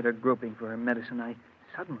 As I heard her groping for her medicine, I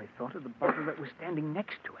suddenly thought of the bottle that was standing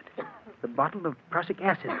next to it. The bottle of prussic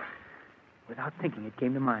acid. Without thinking, it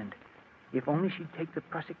came to mind. If only she'd take the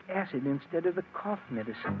prussic acid instead of the cough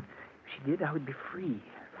medicine. If she did, I would be free.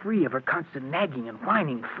 Free of her constant nagging and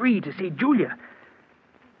whining. Free to see Julia.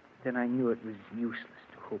 Then I knew it was useless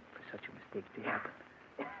to hope for such a mistake to happen.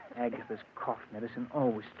 Agatha's cough medicine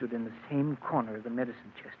always stood in the same corner of the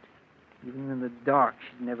medicine chest. Even in the dark,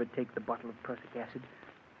 she'd never take the bottle of prussic acid.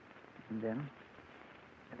 And then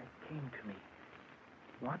it came to me.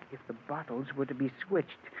 What if the bottles were to be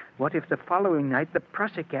switched? What if the following night the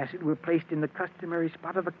prussic acid were placed in the customary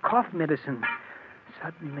spot of the cough medicine?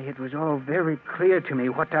 Suddenly it was all very clear to me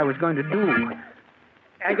what I was going to do.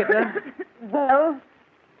 Agatha? Well?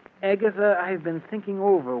 Agatha, I've been thinking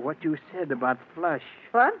over what you said about Flush.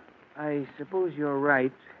 What? I suppose you're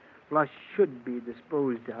right. Flush should be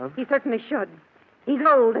disposed of. He certainly should. He's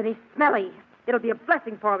old and he's smelly. It'll be a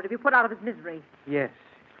blessing for him to be put out of his misery. Yes,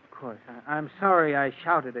 of course. I'm sorry I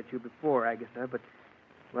shouted at you before, Agatha, but,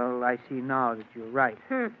 well, I see now that you're right.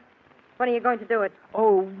 When are you going to do it?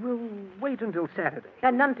 Oh, we'll wait until Saturday.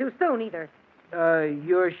 And none too soon, either.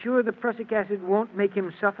 You're sure the prussic acid won't make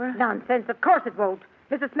him suffer? Nonsense. Of course it won't.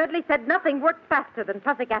 Mrs. Smedley said nothing worked faster than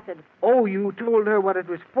prussic acid. Oh, you told her what it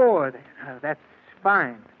was for. That's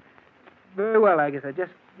fine. Very well, Agatha.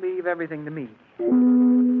 Just leave everything to me.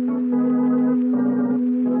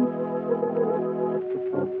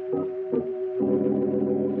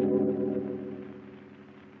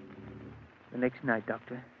 The next night,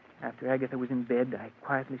 Doctor, after Agatha was in bed, I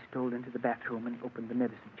quietly stole into the bathroom and opened the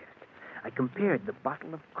medicine chest. I compared the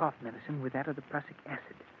bottle of cough medicine with that of the prussic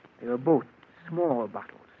acid. They were both small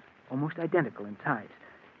bottles, almost identical in size.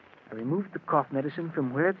 I removed the cough medicine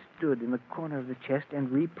from where it stood in the corner of the chest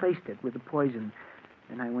and replaced it with the poison.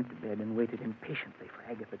 Then I went to bed and waited impatiently for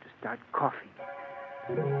Agatha to start coughing.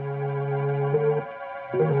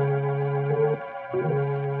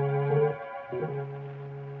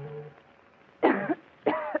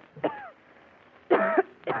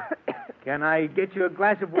 Can I get you a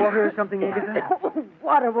glass of water or something, Agatha? Oh,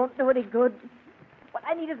 water won't do any good. What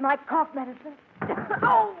I need is my cough medicine.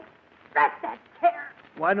 Oh, that's that chair.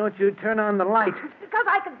 Why don't you turn on the light? Because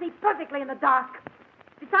I can see perfectly in the dark.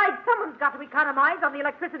 Besides, someone's got to economize on the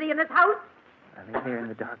electricity in this house. I lay there in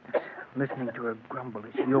the darkness, listening to her grumble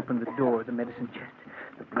as she opened the door of the medicine chest.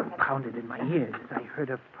 The blood pounded in my ears as I heard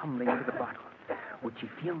her fumbling for the bottle. Would she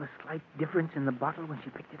feel the slight difference in the bottle when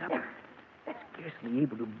she picked it up? Scarcely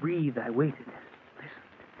able to breathe, I waited,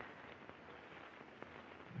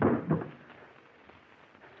 listened. And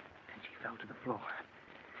she fell to the floor.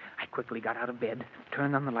 I quickly got out of bed,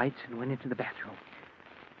 turned on the lights, and went into the bathroom.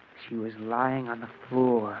 She was lying on the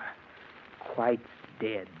floor, quite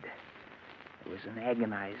dead. There was an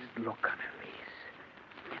agonized look on her face.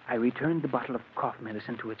 I returned the bottle of cough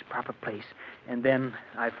medicine to its proper place, and then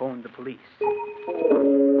I phoned the police.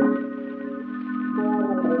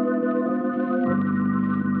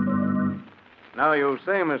 Now, you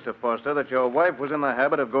say, Mr. Foster, that your wife was in the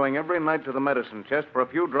habit of going every night to the medicine chest for a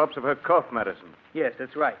few drops of her cough medicine. Yes,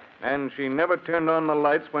 that's right. And she never turned on the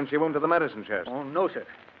lights when she went to the medicine chest. Oh, no, sir.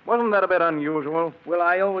 Wasn't that a bit unusual? Well,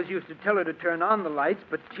 I always used to tell her to turn on the lights,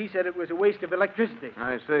 but she said it was a waste of electricity.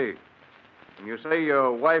 I see. And you say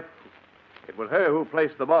your wife, it was her who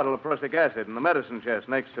placed the bottle of prussic acid in the medicine chest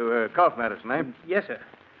next to her cough medicine, eh? Yes, sir.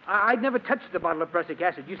 I'd never touched the bottle of prussic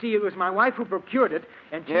acid. You see, it was my wife who procured it,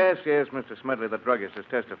 and she... Yes, Mr. Smedley, the druggist, has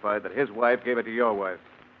testified that his wife gave it to your wife.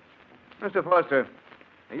 Mr. Foster,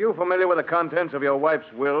 are you familiar with the contents of your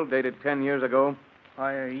wife's will dated 10 years ago?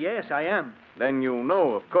 Yes, I am. Then you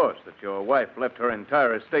know, of course, that your wife left her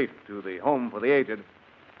entire estate to the Home for the Aged.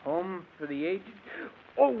 Home for the Aged?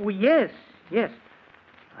 Oh, yes.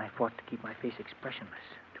 I fought to keep my face expressionless,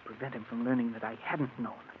 to prevent him from learning that I hadn't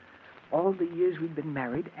known. All the years we'd been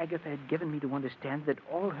married, Agatha had given me to understand that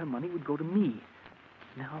all her money would go to me.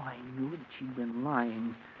 Now I knew that she'd been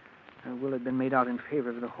lying. Her will had been made out in favor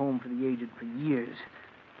of the home for the aged for years.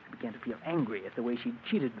 I began to feel angry at the way she'd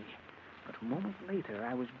cheated me. But a moment later,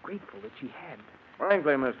 I was grateful that she had.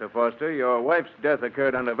 Frankly, Mr. Foster, your wife's death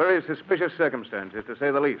occurred under very suspicious circumstances, to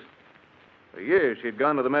say the least. For years, she'd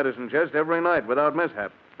gone to the medicine chest every night without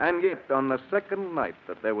mishap. And yet, on the second night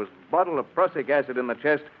that there was a bottle of prussic acid in the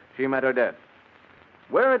chest, she met her death.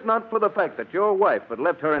 Were it not for the fact that your wife had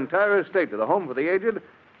left her entire estate to the home for the aged,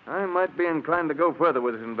 I might be inclined to go further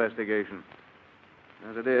with this investigation.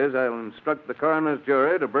 As it is, I'll instruct the coroner's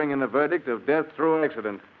jury to bring in a verdict of death through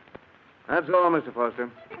accident. That's all, Mr.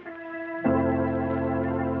 Foster.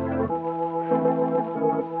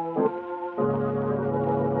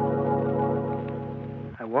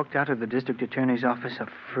 I walked out of the district attorney's office a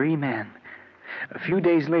free man. A few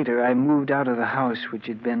days later, I moved out of the house which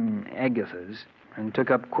had been Agatha's and took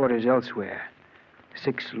up quarters elsewhere.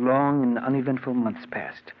 6 long and uneventful months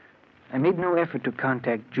passed. I made no effort to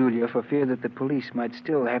contact Julia for fear that the police might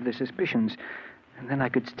still have their suspicions. And then I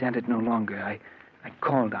could stand it no longer. I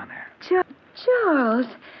called on her. Charles,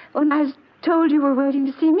 when I was told you were waiting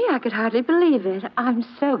to see me, I could hardly believe it. I'm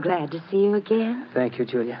so glad to see you again. Thank you,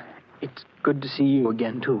 Julia. It's good to see you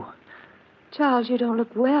again, too. Charles, you don't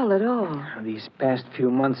look well at all. These past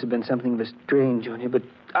few months have been something of a strain, Julia, but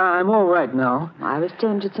I'm all right now. I was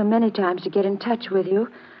tempted so many times to get in touch with you.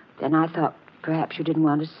 Then I thought perhaps you didn't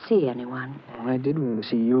want to see anyone. I did want to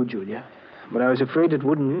see you, Julia, but I was afraid it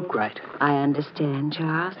wouldn't look right. I understand,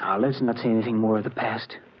 Charles. Now, let's not say anything more of the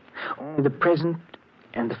past. Only the present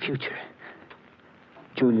and the future.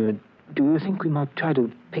 Julia, do you think we might try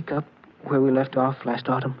to pick up where we left off last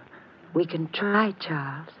autumn? We can try,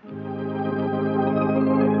 Charles.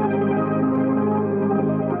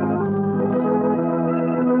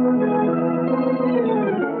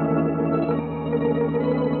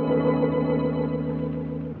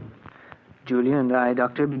 Julia and I,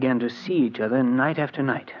 Doctor, began to see each other night after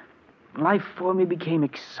night. Life for me became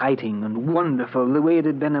exciting and wonderful the way it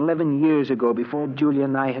had been 11 years ago before Julia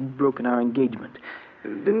and I had broken our engagement.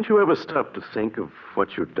 Didn't you ever stop to think of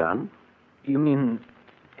what you'd done? You mean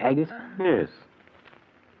Agatha? Yes.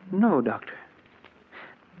 No, Doctor.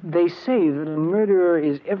 They say that a murderer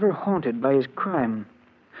is ever haunted by his crime.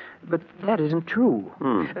 But that isn't true.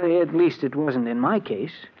 At least it wasn't in my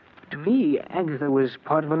case. To me, Agatha was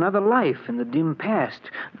part of another life in the dim past.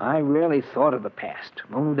 I rarely thought of the past,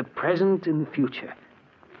 only the present and the future.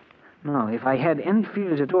 No, if I had any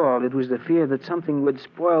fears at all, it was the fear that something would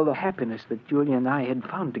spoil the happiness that Julia and I had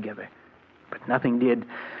found together. But nothing did.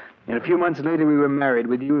 And a few months later, we were married,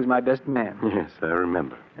 with you as my best man. Yes, I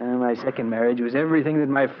remember. My second marriage was everything that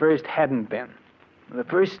my first hadn't been. The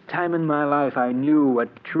first time in my life I knew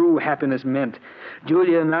what true happiness meant.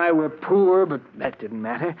 Julia and I were poor, but that didn't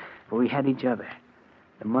matter, for we had each other.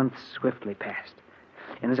 The months swiftly passed.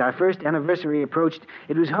 And as our first anniversary approached,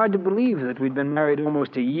 it was hard to believe that we'd been married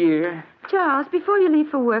almost a year. Charles, before you leave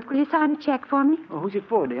for work, will you sign a check for me? Oh, who's it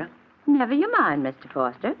for, dear? Never you mind, Mr.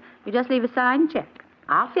 Foster. You just leave a signed check.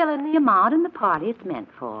 I'll fill in the amount and the party it's meant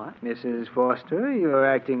for. Mrs. Foster, you're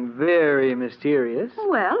acting very mysterious.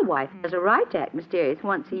 Well, a wife has a right to act mysterious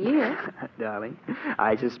once a year. Darling,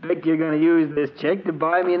 I suspect you're going to use this check to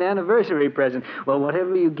buy me an anniversary present. Well,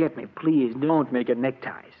 whatever you get me, please don't make it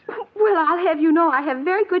neckties. Well, I'll have you know I have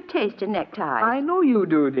very good taste in neckties. I know you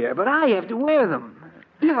do, dear, but I have to wear them.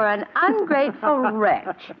 You're an ungrateful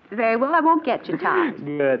wretch. Very well, I won't get you ties.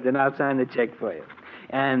 Good, then I'll sign the check for you.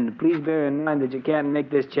 And please bear in mind that you can't make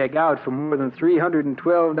this check out for more than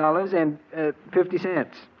 $312.50.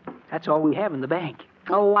 That's all we have in the bank.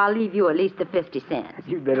 Oh, I'll leave you at least the 50 cents.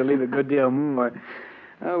 You'd better leave a good deal more.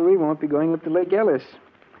 We won't be going up to Lake Ellis.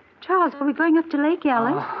 Charles, are we going up to Lake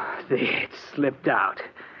Ellis? Oh, it slipped out.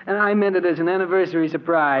 And I meant it as an anniversary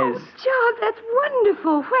surprise. Oh, Charles, that's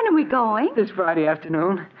wonderful. When are we going? This Friday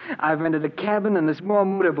afternoon. I've rented a cabin and a small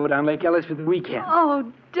motorboat on Lake Ellis for the weekend. Oh,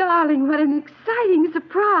 darling, what an exciting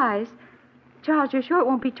surprise. Charles, you're sure it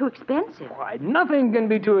won't be too expensive? Why, nothing can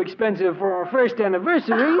be too expensive for our first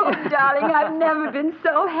anniversary. Oh, darling, I've never been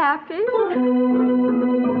so happy.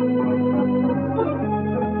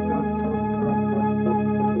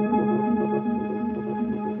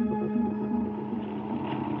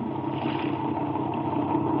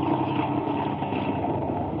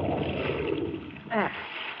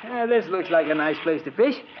 This looks like a nice place to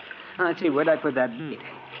fish. Let's see, where'd I put that bait?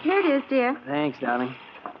 Here it is, dear. Thanks, darling.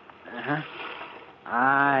 Uh-huh.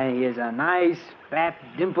 Here's a nice, fat,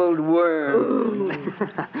 dimpled worm.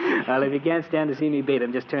 Well, if you can't stand to see me bait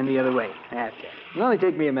him, just turn the other way. That's it. It'll only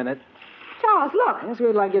take me a minute. Charles, Charles, look. Yes,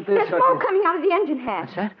 wait till I get this. There's smoke coming out of the engine hatch.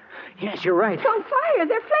 What's that? Yes, you're right. It's on fire.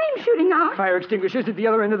 There are flames shooting out. Fire extinguishers at the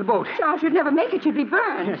other end of the boat. Charles, you'd never make it. You'd be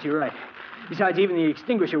burned. Yes, you're right. Besides, even the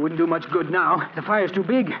extinguisher wouldn't do much good now. The fire's too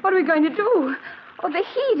big. What are we going to do? Oh, the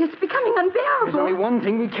heat. It's becoming unbearable. There's only one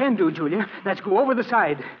thing we can do, Julia. Let's go over the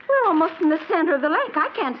side. We're almost in the center of the lake. I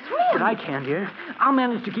can't swim. But I can, dear. I'll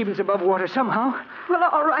manage to keep us above water somehow. Well,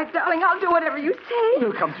 all right, darling. I'll do whatever you say.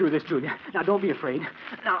 We'll come through this, Julia. Now, don't be afraid.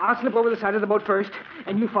 Now, I'll slip over the side of the boat first,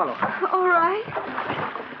 and you follow. All right.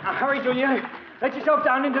 Now, hurry, Julia. Let yourself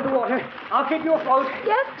down into the water. I'll keep you afloat.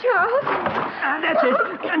 Yes, Charles. That's it.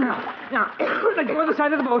 Now, let go of the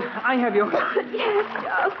side of the boat. I have you. Yes,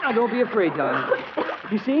 Charles. Now, don't be afraid, darling.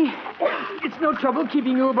 You see? It's no trouble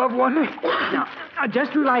keeping you above water. Now,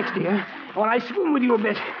 just relax, dear, while I swim with you a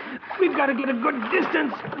bit. We've got to get a good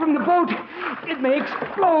distance from the boat. It may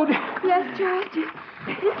explode. Yes, Charles. Do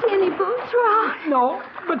you see any boats around? No,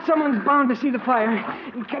 but someone's bound to see the fire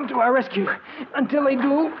and come to our rescue. Until they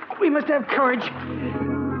do, we must have courage.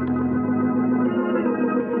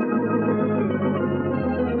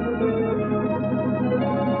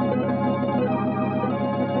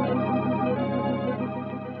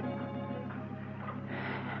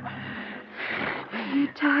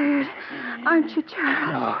 You're tired, aren't you,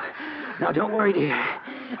 Charles? No. Now, don't worry, dear.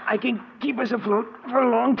 I can keep us afloat for a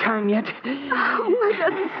long time yet. Oh, why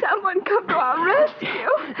doesn't someone come to our rescue?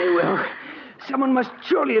 They will. Someone must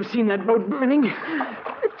surely have seen that boat burning.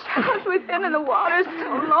 But Charles, we've been in the water so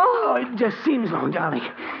long. Oh, it just seems long, darling.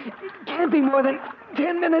 It can't be more than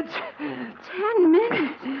 10 minutes. 10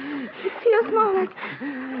 minutes? It feels more like...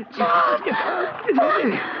 Charles!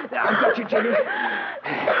 I've got you, Julia.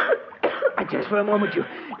 Just for a moment, you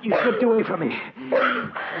slipped away from me.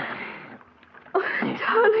 Oh,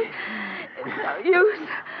 darling, it's no use.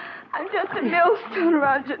 I'm just a millstone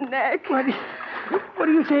around your neck. What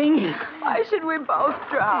are you saying? Why should we both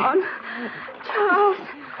drown? Charles,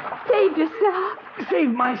 save yourself.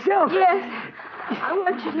 Save myself? Yes. I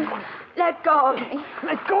want you to let go of me.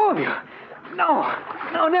 Let go of you? No,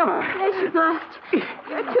 never. Yes, you must.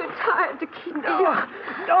 You're too tired to keep on.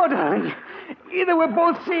 No, darling. Either we're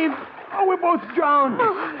both saved or we're both drowned.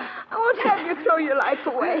 Oh, I won't have you throw your life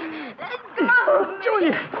away. Let go.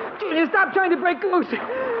 Julia, stop trying to break loose.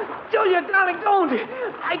 Julia, darling, don't.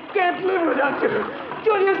 I can't live without you.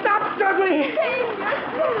 Julia, stop struggling. Save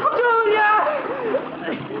yourself. Julia!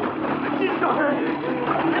 She's gone.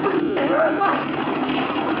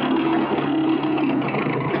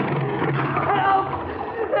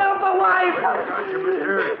 Help, my wife.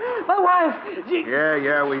 My wife.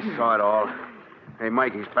 Yeah, we saw it all. Hey,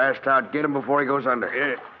 Mike, he's passed out. Get him before he goes under.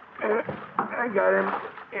 I got him.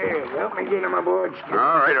 Here, help me get him aboard, Skipper.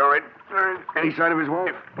 All right. Any sign of his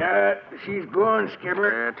wife? She's gone,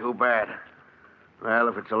 Skipper. Yeah, too bad. Well,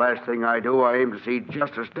 if it's the last thing I do, I aim to see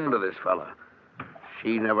justice done to this fella.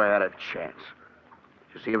 She never had a chance.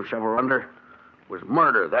 You see him shove her under? It was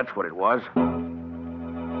murder, that's what it was.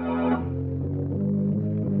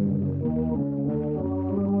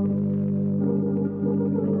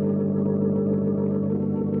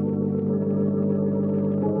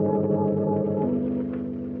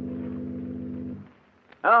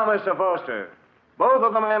 Now, Mr. Foster, both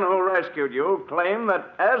of the men who rescued you claim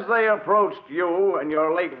that as they approached you and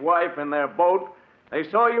your late wife in their boat, they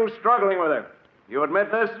saw you struggling with her. You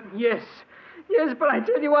admit this? Yes, but I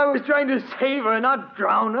tell you, I was trying to save her, not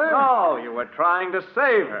drown her. No, you were trying to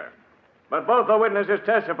save her. But both the witnesses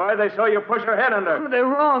testified they saw you push her head under. They're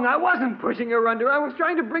wrong. I wasn't pushing her under. I was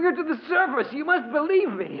trying to bring her to the surface. You must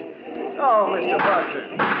believe me. Oh, Mr.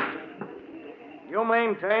 Foster. You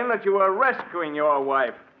maintain that you were rescuing your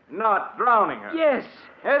wife, not drowning her. Yes.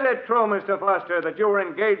 Is it true, Mr. Foster, that you were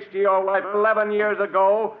engaged to your wife 11 years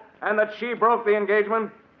ago and that she broke the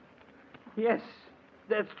engagement? Yes,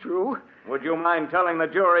 that's true. Would you mind telling the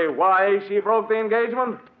jury why she broke the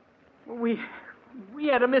engagement? We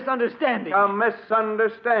had a misunderstanding. A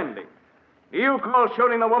misunderstanding? Do you call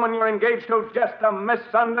shooting the woman you're engaged to just a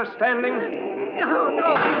misunderstanding?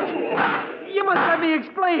 No. You must let me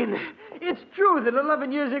explain. It's true that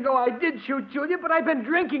 11 years ago I did shoot Julia, but I've been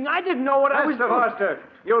drinking. I didn't know what I was doing. Mr. Foster,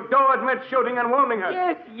 you do admit shooting and wounding her?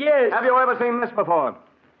 Yes. Have you ever seen this before?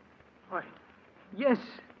 Why, yes.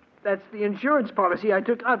 That's the insurance policy I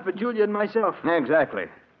took out for Julia and myself. Exactly.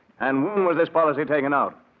 And when was this policy taken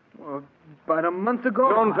out? Well, about a month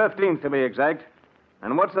ago. June 15th, to be exact.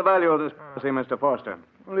 And what's the value of this policy, Mr. Foster?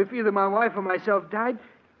 Well, if either my wife or myself died,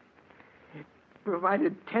 it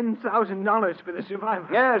provided $10,000 for the survivor.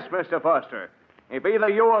 Yes, Mr. Foster. If either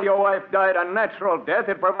you or your wife died a natural death,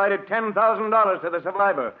 it provided $10,000 to the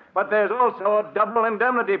survivor. But there's also a double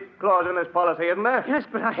indemnity clause in this policy, isn't there? Yes,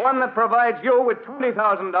 but One that provides you with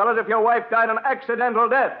 $20,000 if your wife died an accidental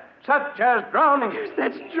death, such as drowning. Yes,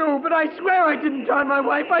 that's true, but I swear I didn't drown my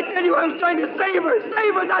wife. I tell you, I was trying to save her.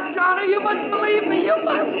 Save her, not drown her. You must believe me. You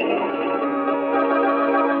must.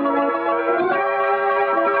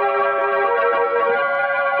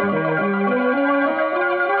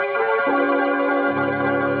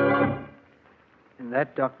 And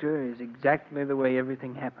that, Doctor, is exactly the way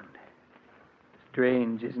everything happened.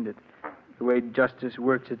 Strange, isn't it? The way justice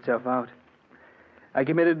works itself out. I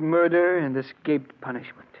committed murder and escaped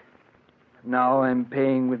punishment. Now I'm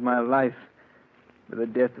paying with my life for the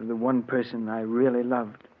death of the one person I really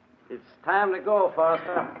loved. It's time to go,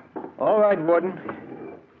 Foster. All right, Warden.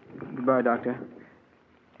 Goodbye, Doctor.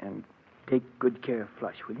 And take good care of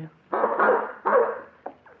Flush, will you?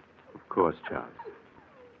 Of course, Charles.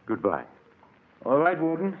 Goodbye. All right,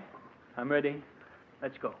 Warden. I'm ready.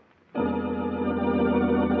 Let's go.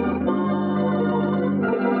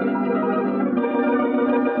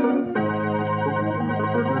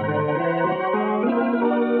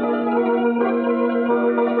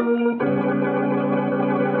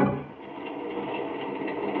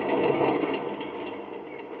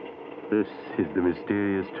 This is the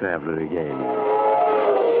mysterious traveler again.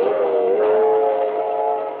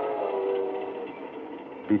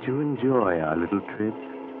 Did you enjoy our little trip?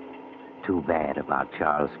 Too bad about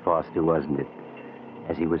Charles Foster, wasn't it?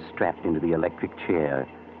 As he was strapped into the electric chair,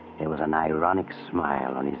 there was an ironic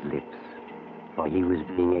smile on his lips, for he was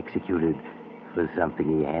being executed for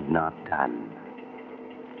something he had not done.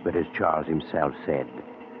 But as Charles himself said,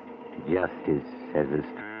 justice has a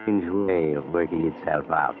strange way of working itself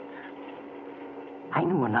out. I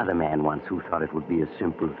knew another man once who thought it would be a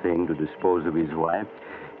simple thing to dispose of his wife.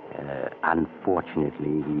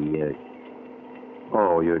 Unfortunately, he...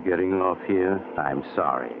 Oh, you're getting off here? I'm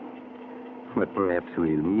sorry. But perhaps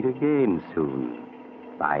we'll meet again soon.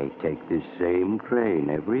 I take this same train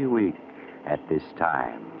every week at this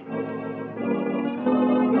time.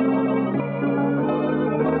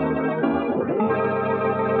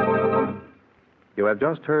 You have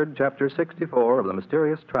just heard Chapter 64 of The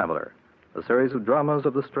Mysterious Traveler, a series of dramas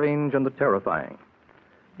of the strange and the terrifying.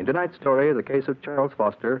 In tonight's story, the case of Charles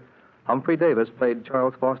Foster, Humphrey Davis played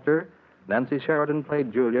Charles Foster, Nancy Sheridan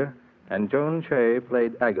played Julia, and Joan Shea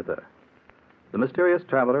played Agatha. The Mysterious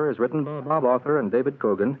Traveler is written by Bob Arthur and David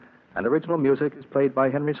Cogan, and original music is played by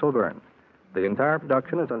Henry Silverne. The entire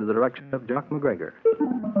production is under the direction of Jock McGregor.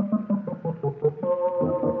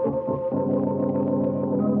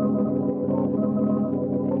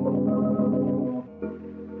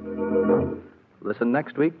 Listen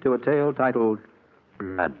next week to a tale titled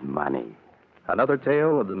Blood Money. Another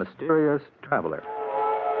tale of the Mysterious Traveler.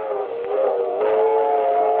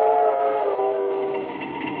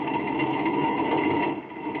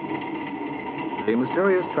 The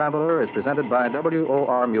Mysterious Traveler is presented by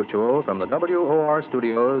WOR Mutual from the WOR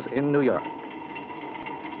Studios in New York.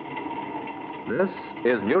 This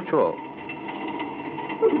is Mutual.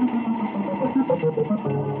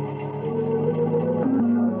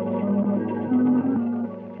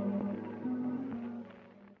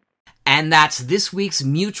 And that's this week's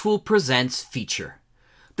Mutual Presents feature.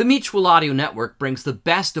 The Mutual Audio Network brings the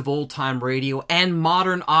best of old-time radio and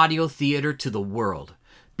modern audio theater to the world.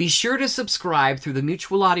 Be sure to subscribe through the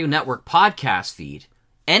Mutual Audio Network podcast feed,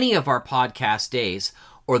 any of our podcast days,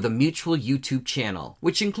 or the Mutual YouTube channel,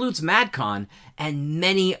 which includes MadCon and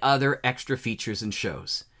many other extra features and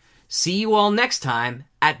shows. See you all next time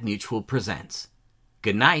at Mutual Presents.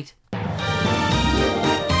 Good night.